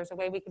see if there's a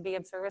way we can be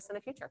of service in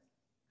the future.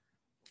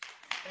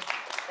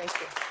 Thank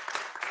you.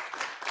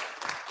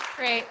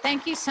 Great.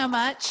 Thank you so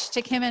much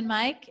to Kim and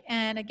Mike.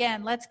 And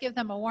again, let's give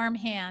them a warm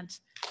hand.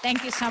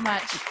 Thank you so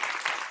much.